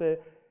example,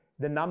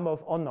 the number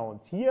of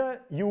unknowns.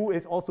 Here, u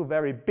is also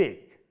very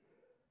big.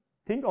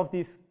 Think of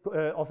this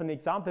of an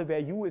example where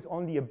u is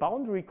only a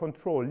boundary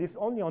control, lives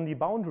only on the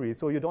boundary,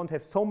 so you don't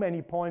have so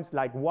many points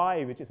like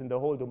y, which is in the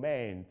whole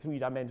domain,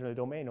 three-dimensional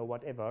domain or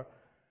whatever.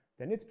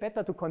 Then it's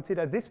better to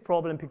consider this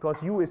problem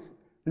because u is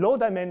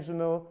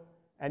low-dimensional,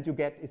 and you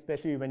get,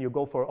 especially when you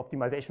go for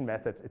optimization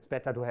methods, it's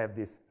better to have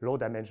this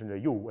low-dimensional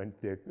u and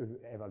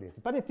evaluate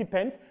it. But it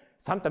depends.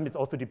 Sometimes it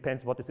also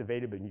depends what is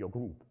available in your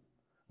group.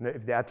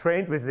 If they are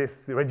trained with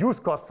this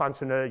reduced cost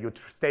functional, you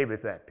stay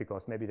with that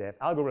because maybe they have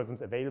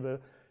algorithms available.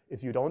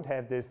 If you don't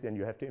have this, then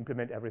you have to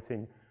implement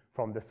everything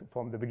from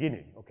the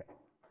beginning. Okay.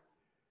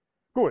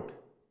 Good.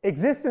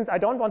 Existence, I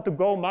don't want to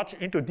go much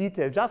into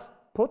detail. Just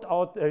put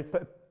out,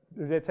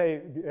 let's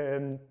say,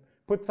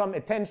 put some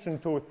attention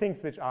to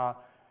things which are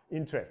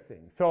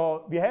interesting.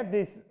 So we have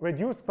this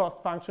reduced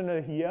cost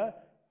functional here.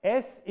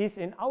 S is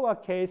in our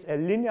case a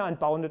linear and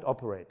bounded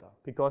operator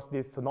because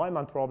this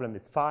Neumann problem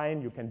is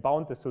fine. You can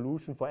bound the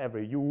solution for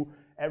every u.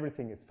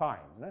 Everything is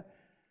fine.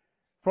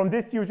 From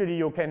this, usually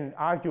you can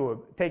argue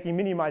taking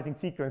minimizing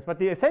sequence. But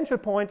the essential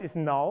point is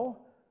now,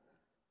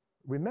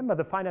 remember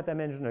the finite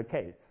dimensional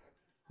case.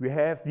 We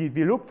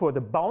look for the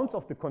bounds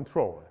of the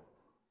control.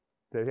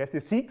 So we have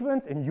the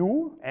sequence in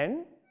u,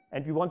 n,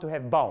 and we want to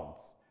have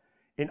bounds.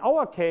 In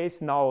our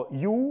case, now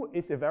u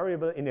is a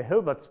variable in a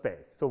Hilbert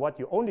space. So what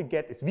you only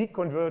get is weak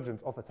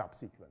convergence of a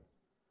subsequence.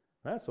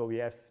 So we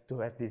have to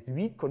have this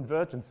weak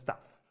convergence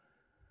stuff.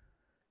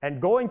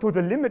 And going to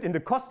the limit in the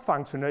cost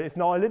functional is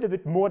now a little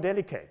bit more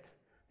delicate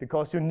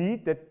because you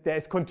need that there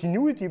is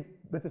continuity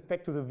with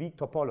respect to the weak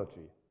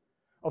topology.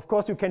 Of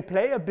course, you can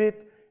play a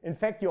bit. In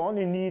fact, you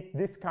only need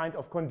this kind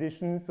of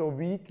conditions, so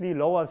weakly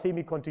lower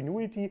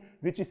semi-continuity,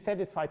 which is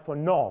satisfied for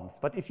norms.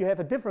 But if you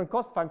have a different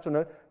cost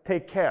functional,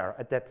 take care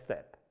at that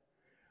step.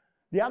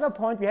 The other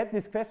point, we had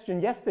this question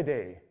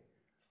yesterday.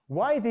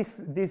 Why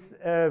this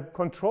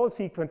control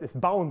sequence is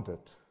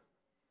bounded?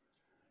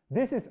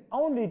 This is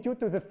only due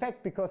to the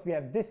fact because we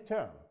have this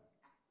term.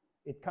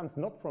 It comes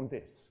not from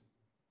this.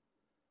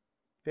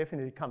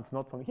 Definitely comes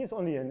not from, here's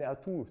only an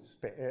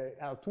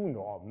L2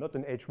 norm, not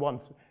an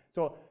H1.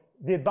 So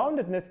the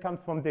boundedness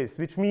comes from this,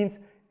 which means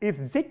if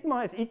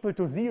sigma is equal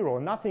to 0,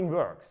 nothing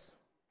works.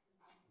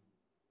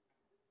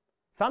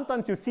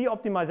 Sometimes you see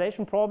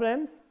optimization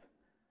problems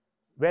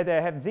where they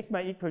have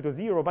sigma equal to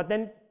 0, but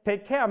then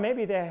take care,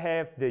 maybe they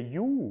have the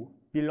u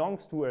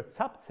belongs to a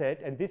subset,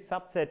 and this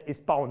subset is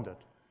bounded.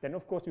 Then,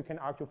 of course, you can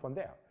argue from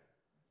there.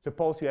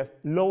 Suppose you have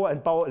lower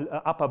and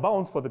upper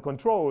bounds for the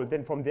control,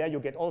 then from there you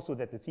get also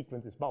that the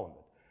sequence is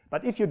bounded.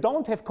 But if you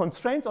don't have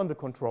constraints on the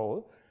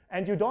control,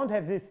 and you don't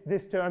have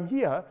this term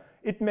here,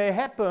 it may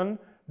happen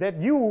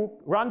that u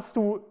runs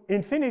to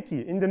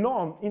infinity in the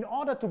norm in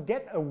order to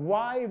get a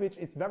y which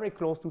is very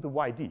close to the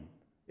yd.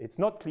 It's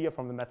not clear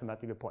from the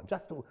mathematical point,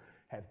 just to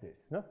have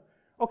this. No?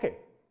 Okay,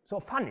 so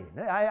funny.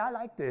 No? I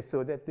like this,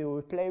 so that they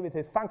will play with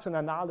his function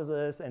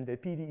analysis and the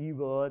PDE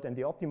world and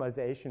the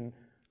optimization.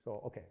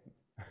 So, okay.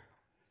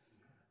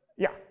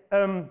 Yeah,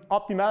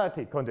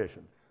 optimality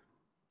conditions.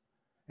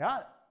 Yeah,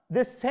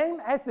 the same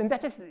as, and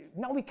that is,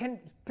 now we can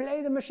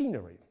play the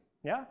machinery.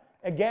 Yeah,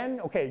 again,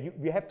 okay,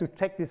 we have to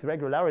check this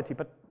regularity,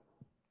 but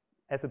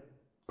as a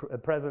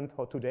present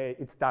or today,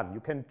 it's done. You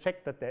can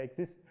check that there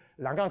exists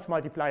Lagrange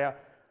multiplier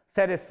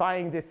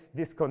satisfying this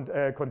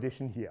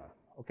condition here.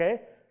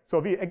 Okay, so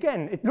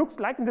again, it looks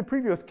like in the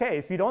previous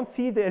case, we don't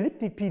see the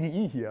elliptic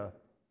PDE here.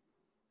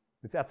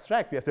 It's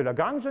abstract. We have the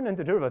Lagrangian and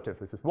the derivative.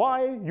 This is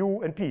y,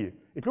 u, and p.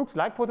 It looks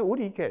like for the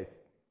ODE case.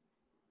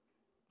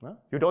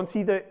 You don't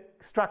see the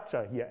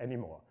structure here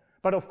anymore.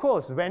 But of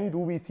course, when do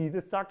we see the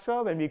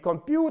structure? When we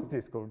compute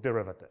these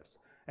derivatives.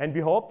 And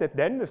we hope that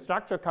then the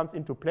structure comes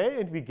into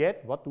play and we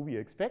get, what do we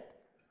expect?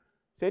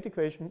 State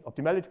equation,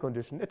 optimality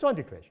condition, a joint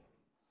equation.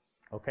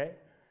 Okay?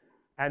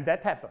 And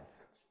that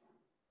happens.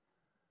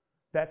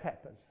 That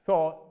happens.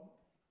 So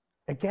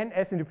again,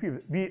 as in the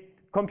previous, we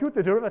compute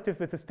the derivative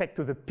with respect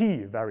to the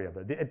p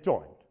variable, the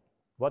adjoint.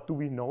 What do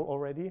we know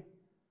already?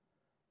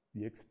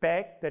 We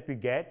expect that we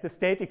get the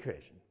state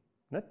equation.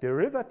 Not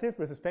derivative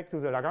with respect to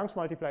the Lagrange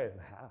multiplier.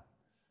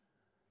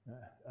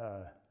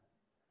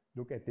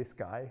 Look at this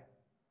guy.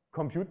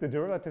 Compute the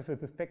derivative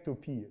with respect to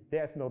p.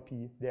 There's no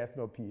p, there's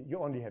no p. You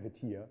only have it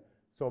here.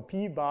 So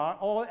p bar,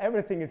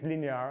 everything is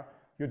linear.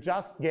 You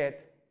just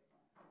get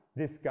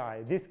this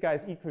guy. This guy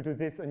is equal to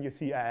this, and you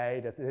see,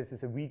 this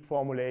is a weak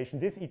formulation.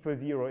 This equals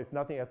 0 is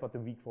nothing else but the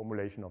weak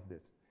formulation of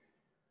this.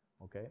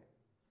 Okay?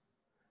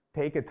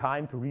 Take a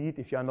time to read.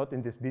 If you are not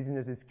in this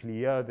business, it's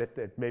clear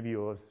that maybe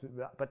yours,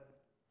 but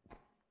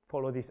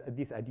follow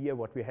this idea,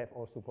 what we have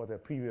also for the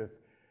previous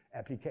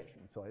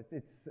application. So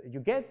you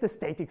get the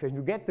state equation,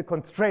 you get the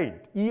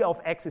constraint, E of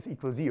x is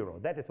equal 0.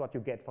 That is what you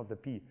get from the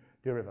P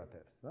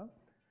derivatives. Huh?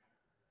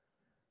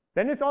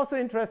 Then it's also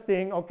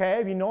interesting,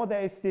 okay, we know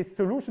there is this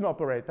solution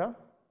operator,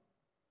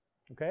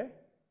 okay?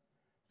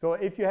 So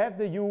if you have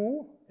the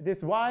U,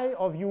 this Y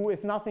of U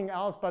is nothing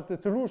else but the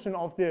solution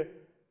of the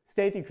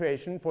state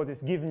equation for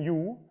this given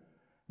U,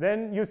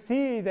 then you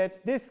see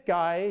that this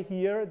guy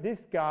here,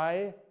 this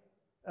guy,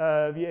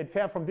 we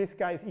infer from this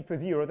guy is equal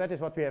 0. That is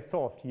what we have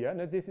solved here.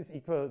 And this is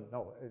equal,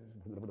 no,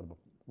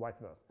 vice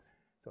versa.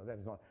 So that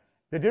is not.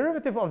 The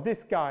derivative of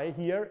this guy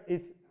here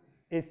is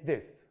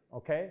this,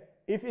 okay?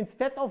 If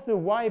instead of the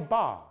y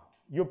bar,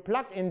 you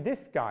plug in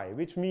this guy,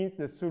 which means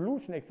the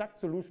solution, exact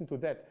solution to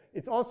that,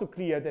 it's also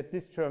clear that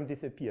this term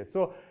disappears.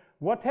 So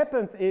what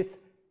happens is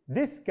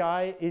this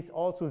guy is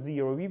also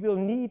 0. We will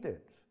need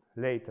it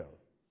later.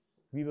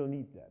 We will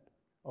need that,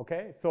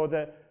 okay? So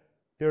the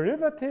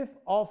derivative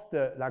of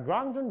the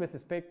Lagrangian with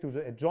respect to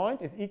the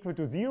adjoint is equal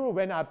to 0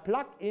 when I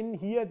plug in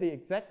here the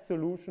exact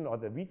solution or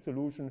the weak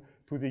solution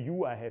to the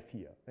U I have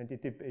here. And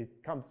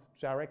it comes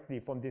directly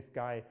from this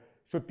guy,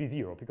 should be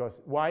 0, because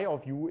y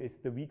of u is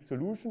the weak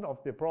solution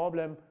of the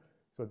problem,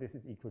 so this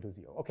is equal to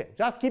 0. Okay,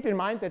 just keep in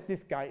mind that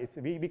this guy is,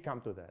 we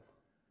come to that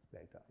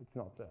later. It's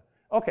not,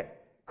 okay,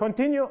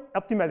 continue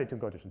optimality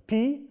condition.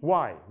 P,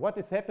 y. What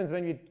happens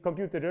when we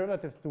compute the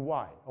derivatives to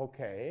y?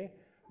 Okay,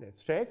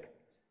 let's check.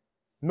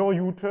 No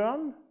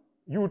u-term.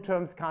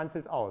 U-terms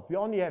cancels out. We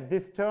only have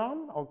this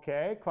term,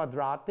 okay,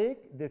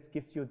 quadratic. This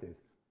gives you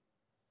this.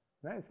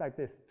 Yeah, it's like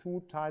this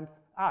 2 times,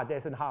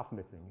 there's a half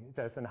missing.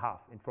 There's a half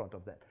in front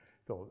of that.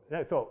 So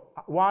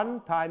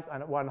 1 times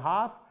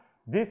 1/2,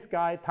 this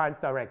guy times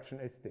direction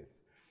is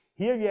this.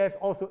 Here we have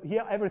also,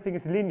 here everything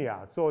is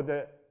linear, so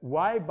the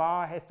y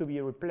bar has to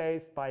be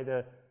replaced by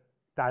the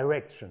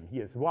direction.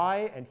 Here's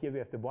y, and here we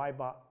have the y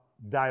bar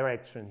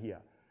direction here.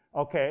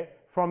 Okay,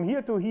 from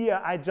here to here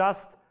I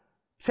just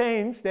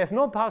change, there's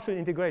no partial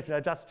integration, I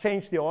just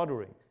change the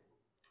ordering.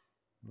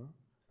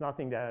 It's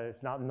nothing there,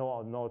 it's not,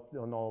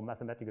 no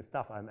mathematical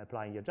stuff I'm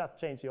applying here, just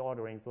change the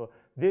ordering. So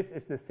this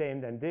is the same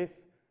than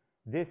this.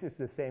 This is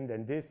the same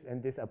than this,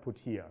 and this I put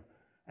here.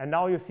 And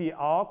now you see,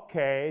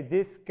 okay,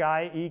 this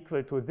guy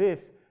equal to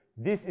this.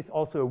 This is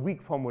also a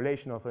weak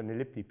formulation of an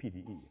elliptic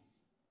PDE.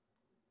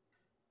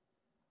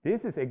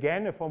 This is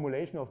again a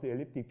formulation of the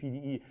elliptic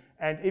PDE.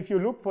 And if you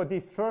look for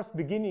this first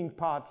beginning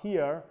part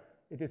here,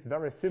 it is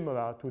very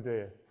similar to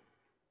the,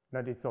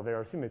 not it's not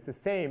very similar, it's the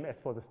same as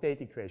for the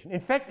state equation. In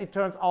fact, it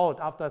turns out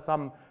after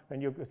some,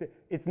 when you,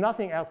 it's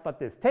nothing else but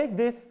this. Take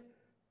this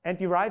and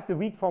derive the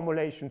weak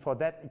formulation for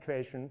that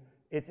equation.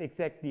 It's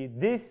exactly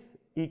this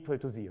equal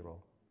to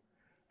 0.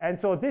 And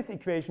so this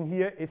equation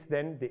here is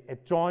then the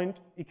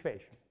adjoint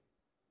equation.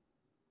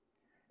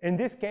 In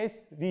this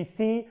case, we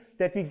see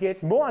that we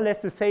get more or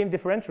less the same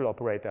differential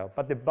operator,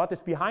 but what is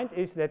behind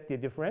is that the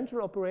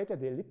differential operator,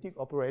 the elliptic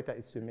operator,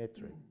 is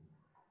symmetric.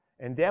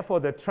 And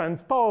therefore, the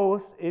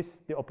transpose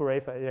is the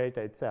operator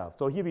itself.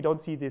 So here we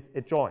don't see this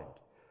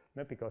adjoint,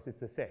 because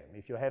it's the same.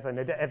 If you have an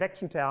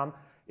advection term,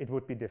 it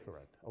would be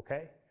different,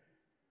 okay?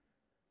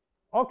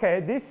 Okay,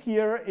 this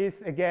here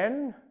is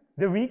again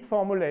the weak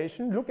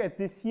formulation. Look at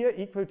this here,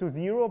 equal to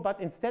 0, but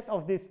instead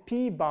of this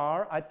p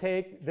bar, I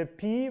take the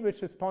p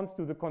which responds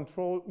to the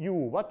control u.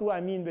 What do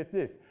I mean with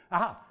this?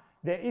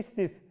 There is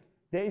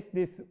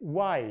this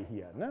y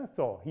here. No?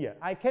 So here,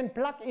 I can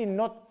plug in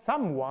not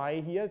some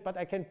y here, but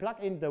I can plug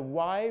in the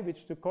y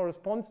which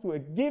corresponds to a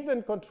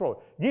given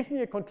control. Give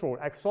me a control.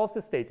 I solve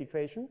the state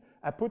equation.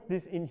 I put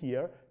this in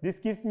here. This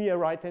gives me a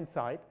right-hand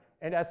side,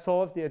 and I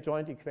solve the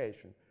adjoint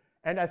equation.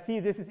 And I see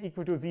this is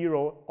equal to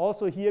 0.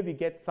 Also here we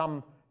get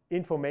some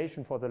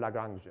information for the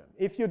Lagrangian.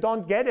 If you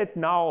don't get it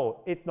now,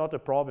 it's not a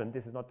problem.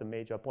 This is not the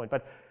major point.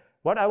 But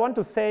what I want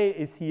to say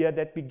is here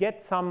that we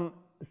get some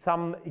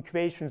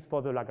equations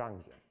for the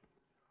Lagrangian.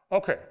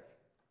 Okay.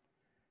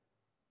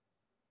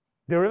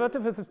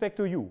 Derivative with respect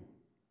to u.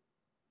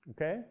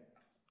 Okay.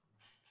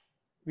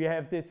 We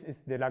have this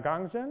is the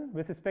Lagrangian.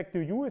 With respect to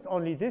u is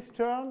only this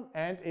term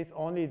and is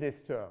only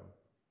this term.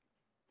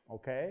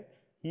 Okay.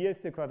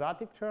 Here's the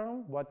quadratic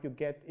term. What you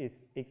get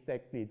is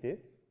exactly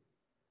this.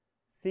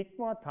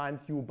 Sigma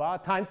times u bar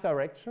times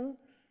direction.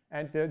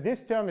 And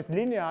this term is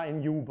linear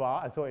in u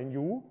bar, so in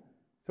u.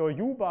 So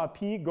u bar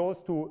p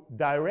goes to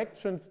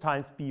directions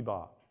times p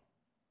bar.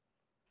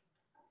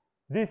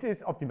 This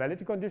is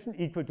optimality condition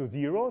equal to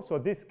 0. So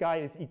this guy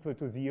is equal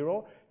to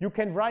 0. You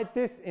can write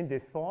this in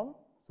this form.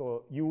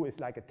 So u is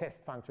like a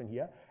test function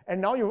here.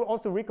 And now you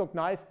also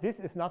recognize this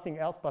is nothing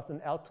else but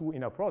an L2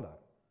 inner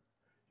product.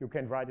 You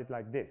can write it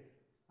like this.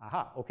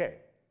 Okay.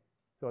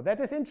 So that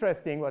is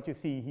interesting what you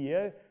see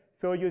here.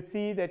 So you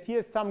see that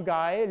here's some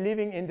guy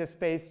living in the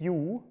space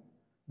U,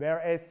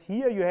 whereas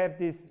here you have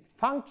this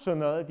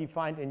functional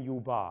defined in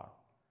U bar.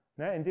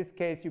 Now, in this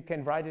case, you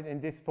can write it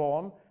in this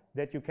form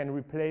that you can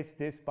replace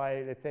this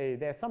by, let's say,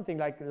 there's something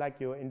like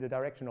you're in the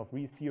direction of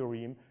Ries's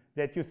theorem,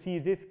 that you see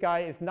this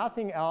guy is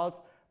nothing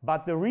else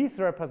but the Ries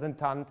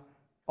representant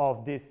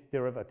of this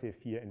derivative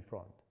here in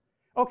front.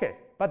 Okay,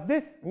 but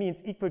this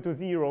means equal to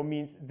 0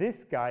 means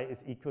this guy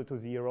is equal to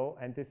 0,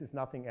 and this is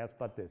nothing else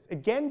but this.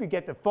 Again, we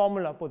get the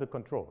formula for the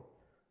control.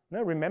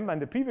 Now, remember, in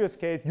the previous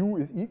case, u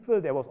is equal.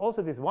 There was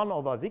also this 1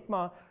 over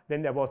sigma.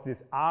 Then there was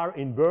this r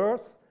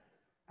inverse.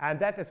 And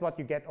that is what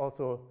you get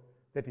also,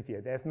 that is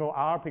here. There's no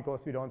r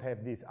because we don't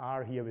have this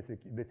r here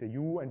with the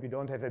u, and we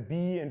don't have a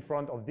b in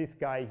front of this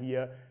guy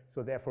here.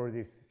 So therefore,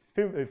 this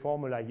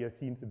formula here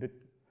seems a bit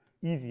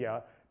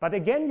easier. But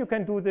again, you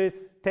can do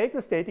this, take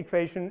the state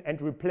equation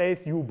and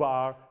replace u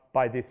bar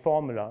by this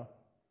formula.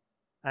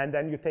 And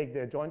then you take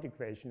the joint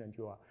equation and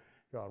you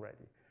are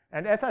ready.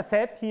 And as I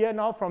said here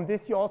now, from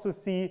this you also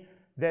see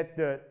that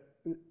the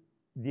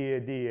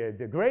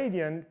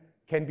gradient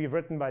can be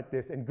written like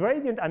this. And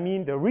gradient, I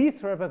mean the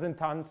Riesz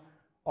representant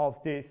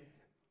of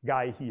this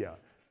guy here.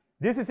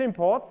 This is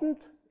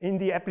important in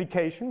the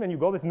application when you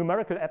go with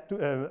numerical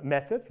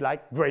methods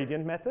like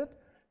gradient method.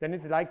 Then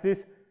it's like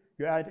this.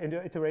 You add in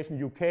the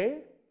iteration uk.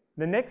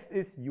 The next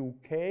is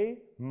uk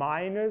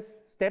minus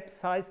step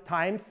size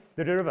times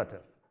the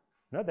derivative.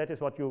 No, that is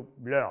what you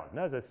learn,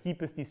 no? The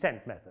steepest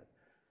descent method.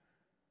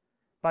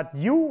 But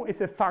u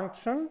is a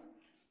function,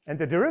 and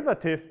the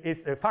derivative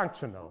is a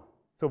functional.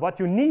 So what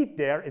you need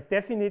there is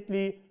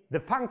definitely the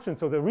function,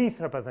 so the Riesz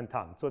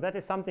representant. So that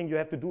is something you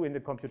have to do in the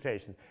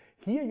computation.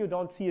 Here you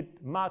don't see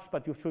it much,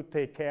 but you should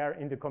take care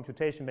in the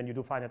computation when you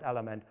do finite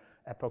element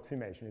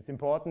approximation. It's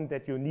important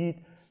that you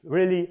need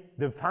really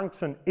the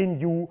function in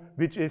u,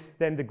 which is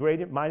then the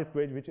gradient minus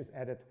gradient, which is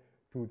added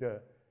to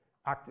the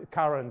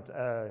current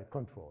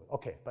control.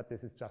 Okay, but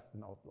this is just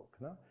an outlook.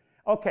 No?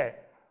 Okay.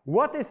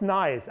 What is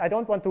nice, I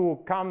don't want to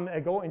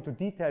go into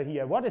detail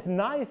here. What is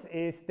nice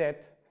is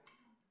that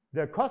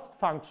the cost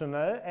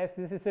functional, as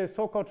this is a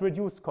so-called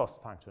reduced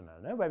cost functional,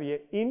 where we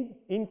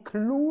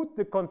include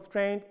the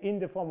constraint in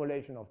the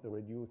formulation of the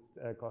reduced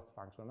cost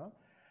functional,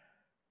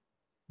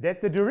 that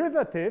the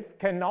derivative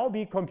can now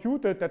be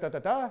computed,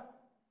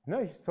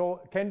 so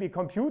can be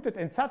computed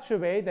in such a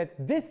way that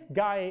this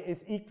guy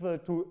is equal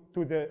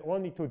to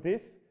only to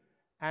this.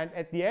 And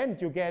at the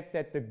end, you get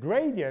that the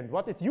gradient,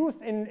 what is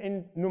used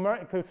in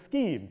numerical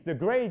schemes, the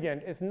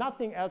gradient is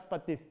nothing else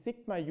but this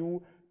sigma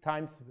u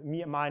times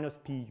minus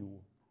pu.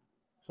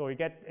 So you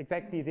get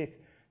exactly this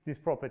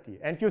property.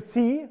 And you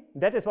see,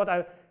 that is what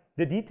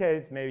the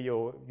details, maybe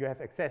you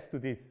have access to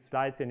these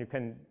slides and you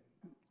can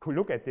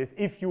look at this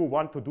if you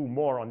want to do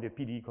more on the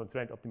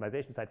PDE-constrained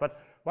optimization side. But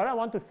what I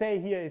want to say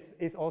here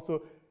is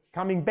also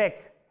coming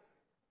back,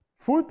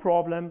 full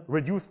problem,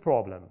 reduced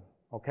problem,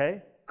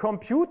 okay?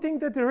 Computing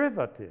the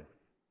derivative,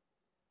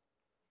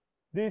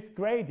 this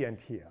gradient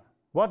here,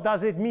 what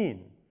does it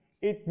mean?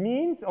 It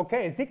means,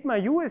 okay, sigma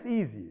u is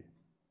easy,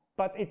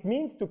 but it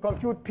means to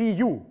compute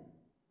pu.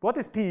 What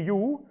is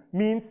pu?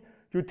 Means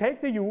you take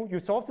the u, you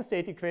solve the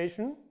state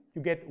equation,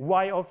 you get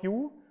y of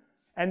u,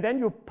 and then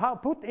you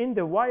put in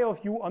the y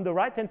of u on the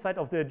right-hand side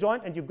of the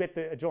adjoint, and you get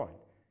the adjoint.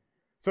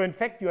 So in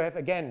fact, you have,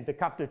 again, the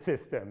coupled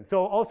system.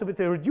 So also with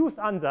the reduced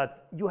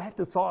ansatz, you have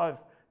to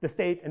solve the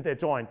state and the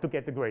adjoint to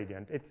get the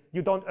gradient.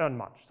 You don't earn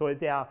much. So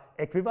they are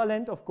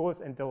equivalent, of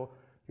course, and though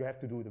you have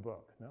to do the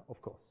work, no?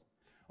 Of course.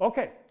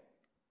 Okay.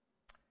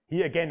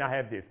 Here again, I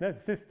have this, the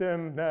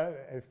system,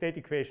 state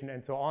equation,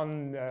 and so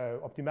on,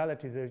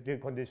 optimalities, the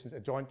conditions,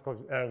 adjoint,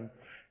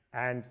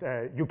 and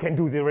you can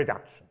do the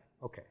reduction.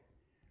 Okay.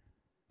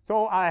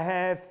 So I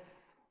have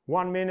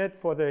 1 minute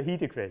for the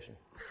heat equation.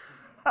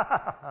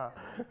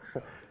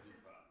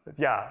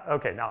 Yeah,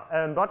 okay, now,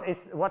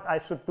 what I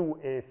should do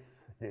is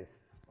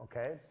this.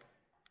 Okay.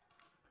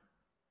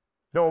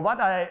 So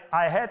what I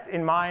had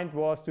in mind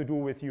was to do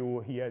with you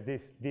here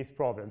this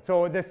problem.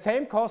 So the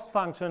same cost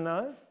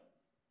functional,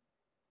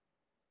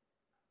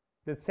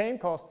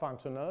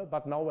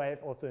 but now I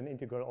have also an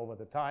integral over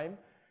the time,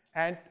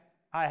 and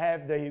I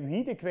have the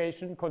heat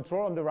equation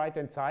control on the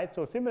right-hand side.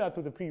 So similar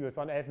to the previous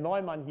one, I have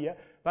Neumann here,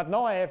 but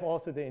now I have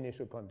also the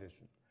initial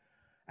condition.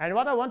 And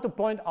what I want to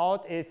point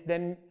out is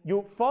then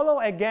you follow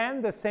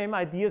again the same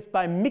ideas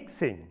by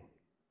mixing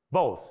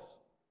both.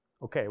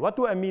 Okay, what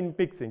do I mean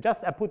mixing?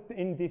 Just I put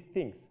in these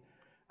things.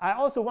 I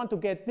also want to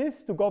get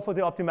this to go for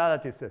the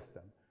optimality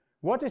system.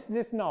 What is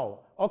this now?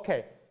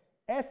 Okay,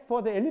 as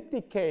for the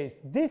elliptic case,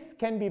 this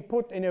can be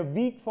put in a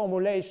weak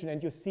formulation,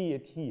 and you see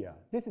it here.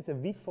 This is a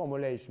weak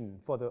formulation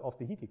of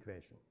the heat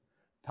equation.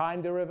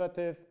 Time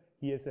derivative,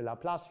 here's the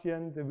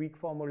Laplacian, the weak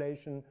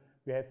formulation.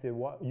 We have the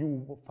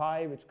u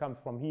phi, which comes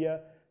from here.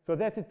 So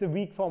that is the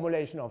weak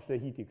formulation of the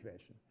heat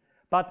equation.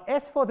 But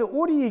as for the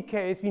ODE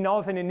case, we now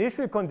have an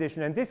initial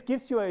condition, and this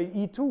gives you a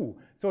E2.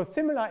 So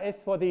similar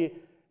as for the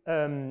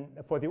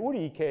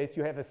ODE case,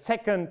 you have a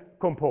second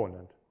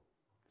component.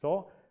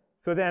 So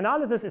the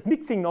analysis is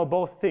mixing now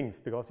both things,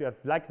 because you have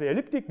like the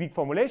elliptic weak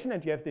formulation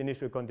and you have the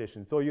initial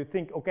condition. So you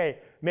think, okay,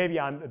 maybe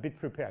I'm a bit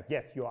prepared.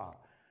 Yes, you are.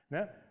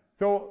 Yeah?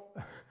 So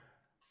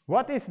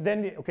what is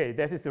then, okay,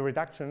 this is the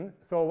reduction.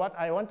 So what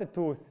I wanted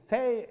to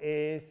say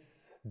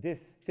is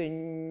these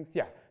things,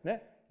 yeah.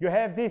 You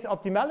have this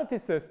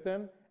optimality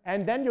system,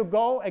 and then you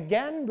go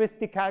again with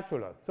the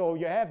calculus. So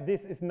you have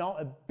this is now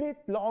a bit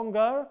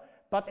longer,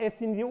 but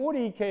as in the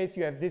ODE case,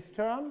 you have this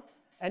term,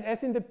 And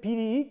as in the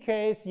PDE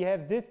case, you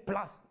have this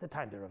plus the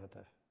time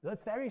derivative.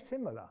 That's very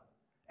similar.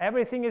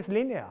 Everything is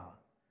linear.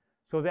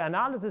 So the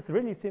analysis is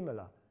really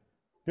similar.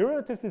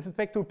 Derivatives with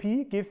respect to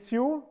P gives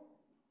you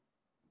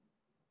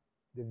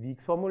the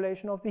Week's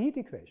formulation of the heat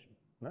equation.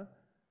 No?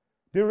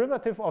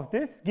 Derivative of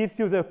this gives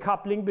you the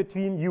coupling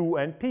between U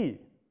and P.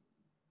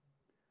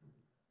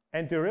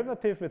 And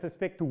derivative with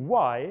respect to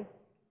Y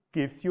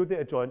gives you the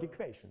adjoint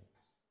equation.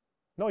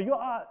 Now you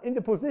are in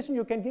the position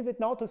you can give it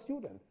now to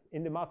students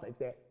in the master. If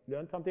they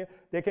learn something,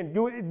 they can,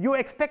 you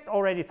expect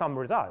already some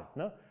result.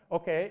 No?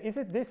 Okay, is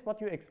it this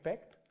what you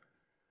expect?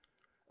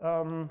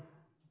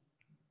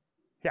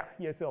 Yeah,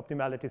 here's the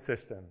optimality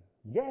system.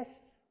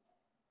 Yes,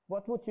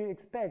 what would you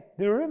expect?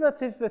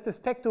 Derivative with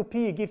respect to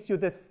P gives you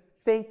the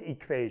state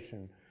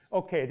equation.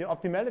 Okay, the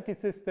optimality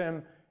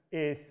system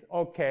is,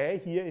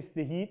 okay, here is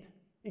the heat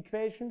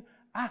equation.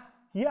 Ah,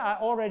 here I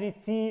already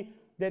see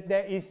that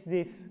there is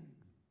this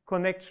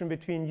connection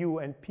between U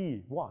and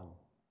P1.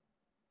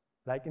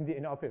 Like in the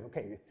inner operator.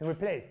 Okay, it's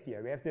replaced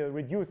here. We have the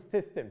reduced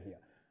system here.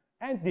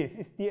 And this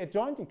is the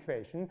adjoint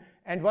equation.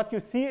 And what you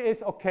see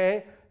is,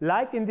 okay,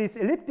 like in this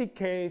elliptic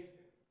case,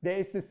 there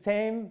is the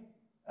same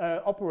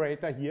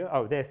operator here.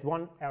 Oh, there's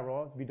one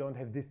error. We don't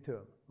have this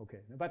term. Okay,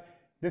 but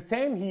the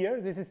same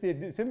here. This is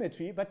the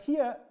symmetry. But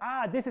here,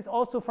 this is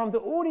also from the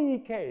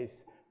ODE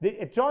case. The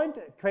adjoint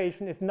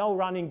equation is now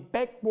running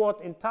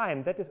backward in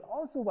time. That is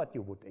also what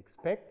you would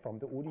expect from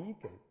the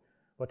ODE case.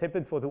 What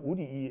happens for the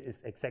ODE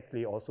is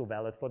exactly also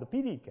valid for the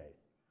PDE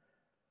case.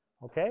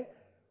 Okay?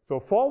 So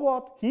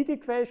forward heat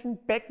equation,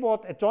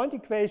 backward adjoint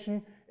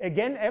equation.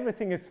 Again,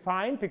 everything is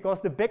fine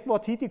because the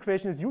backward heat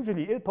equation is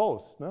usually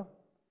ill-posed. No?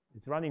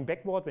 It's running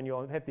backward when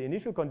you have the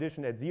initial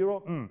condition at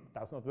 0.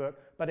 Does not work.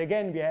 But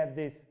again, we have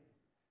this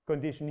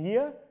condition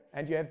here,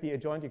 and you have the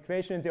adjoint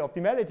equation. The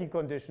optimality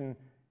condition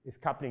is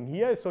coupling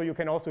here. So you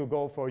can also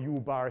go for U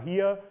bar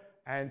here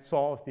and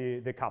solve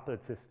the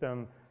coupled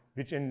system,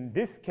 which in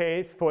this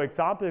case, for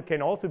example,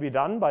 can also be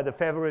done by the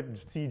favorite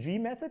CG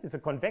method. It's a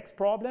convex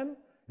problem,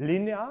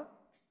 linear,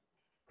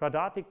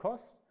 quadratic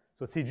cost.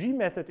 So CG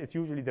method is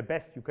usually the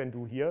best you can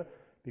do here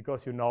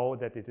because you know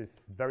that it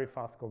is very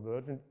fast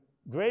convergent.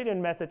 Gradient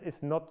method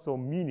is not so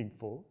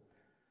meaningful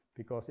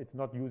because it's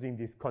not using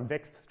this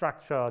convex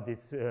structure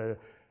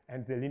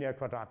and the linear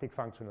quadratic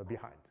functional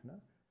behind. No?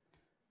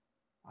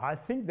 I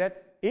think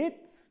that's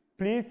it.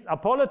 Please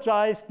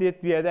apologize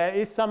that there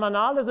is some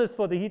analysis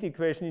for the heat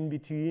equation in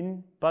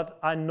between, but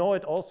I know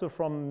it also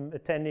from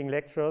attending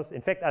lectures.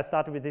 In fact, I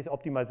started with this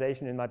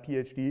optimization in my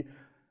PhD,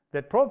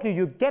 that probably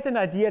you get an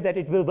idea that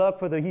it will work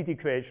for the heat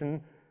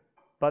equation,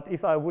 but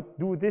if I would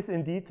do this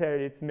in detail,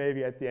 it's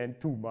maybe at the end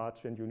too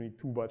much, and you need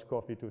too much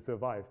coffee to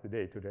survive the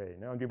day today.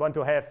 You know? And we want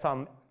to have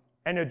some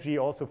energy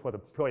also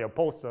for your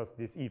posters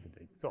this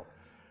evening. So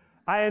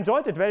I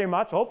enjoyed it very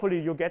much. Hopefully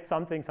you get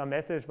something, some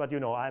message, but you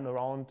know, I'm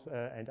around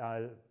and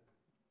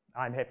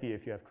I'm happy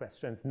if you have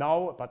questions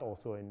now, but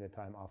also in the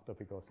time after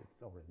because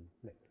it's already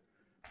late.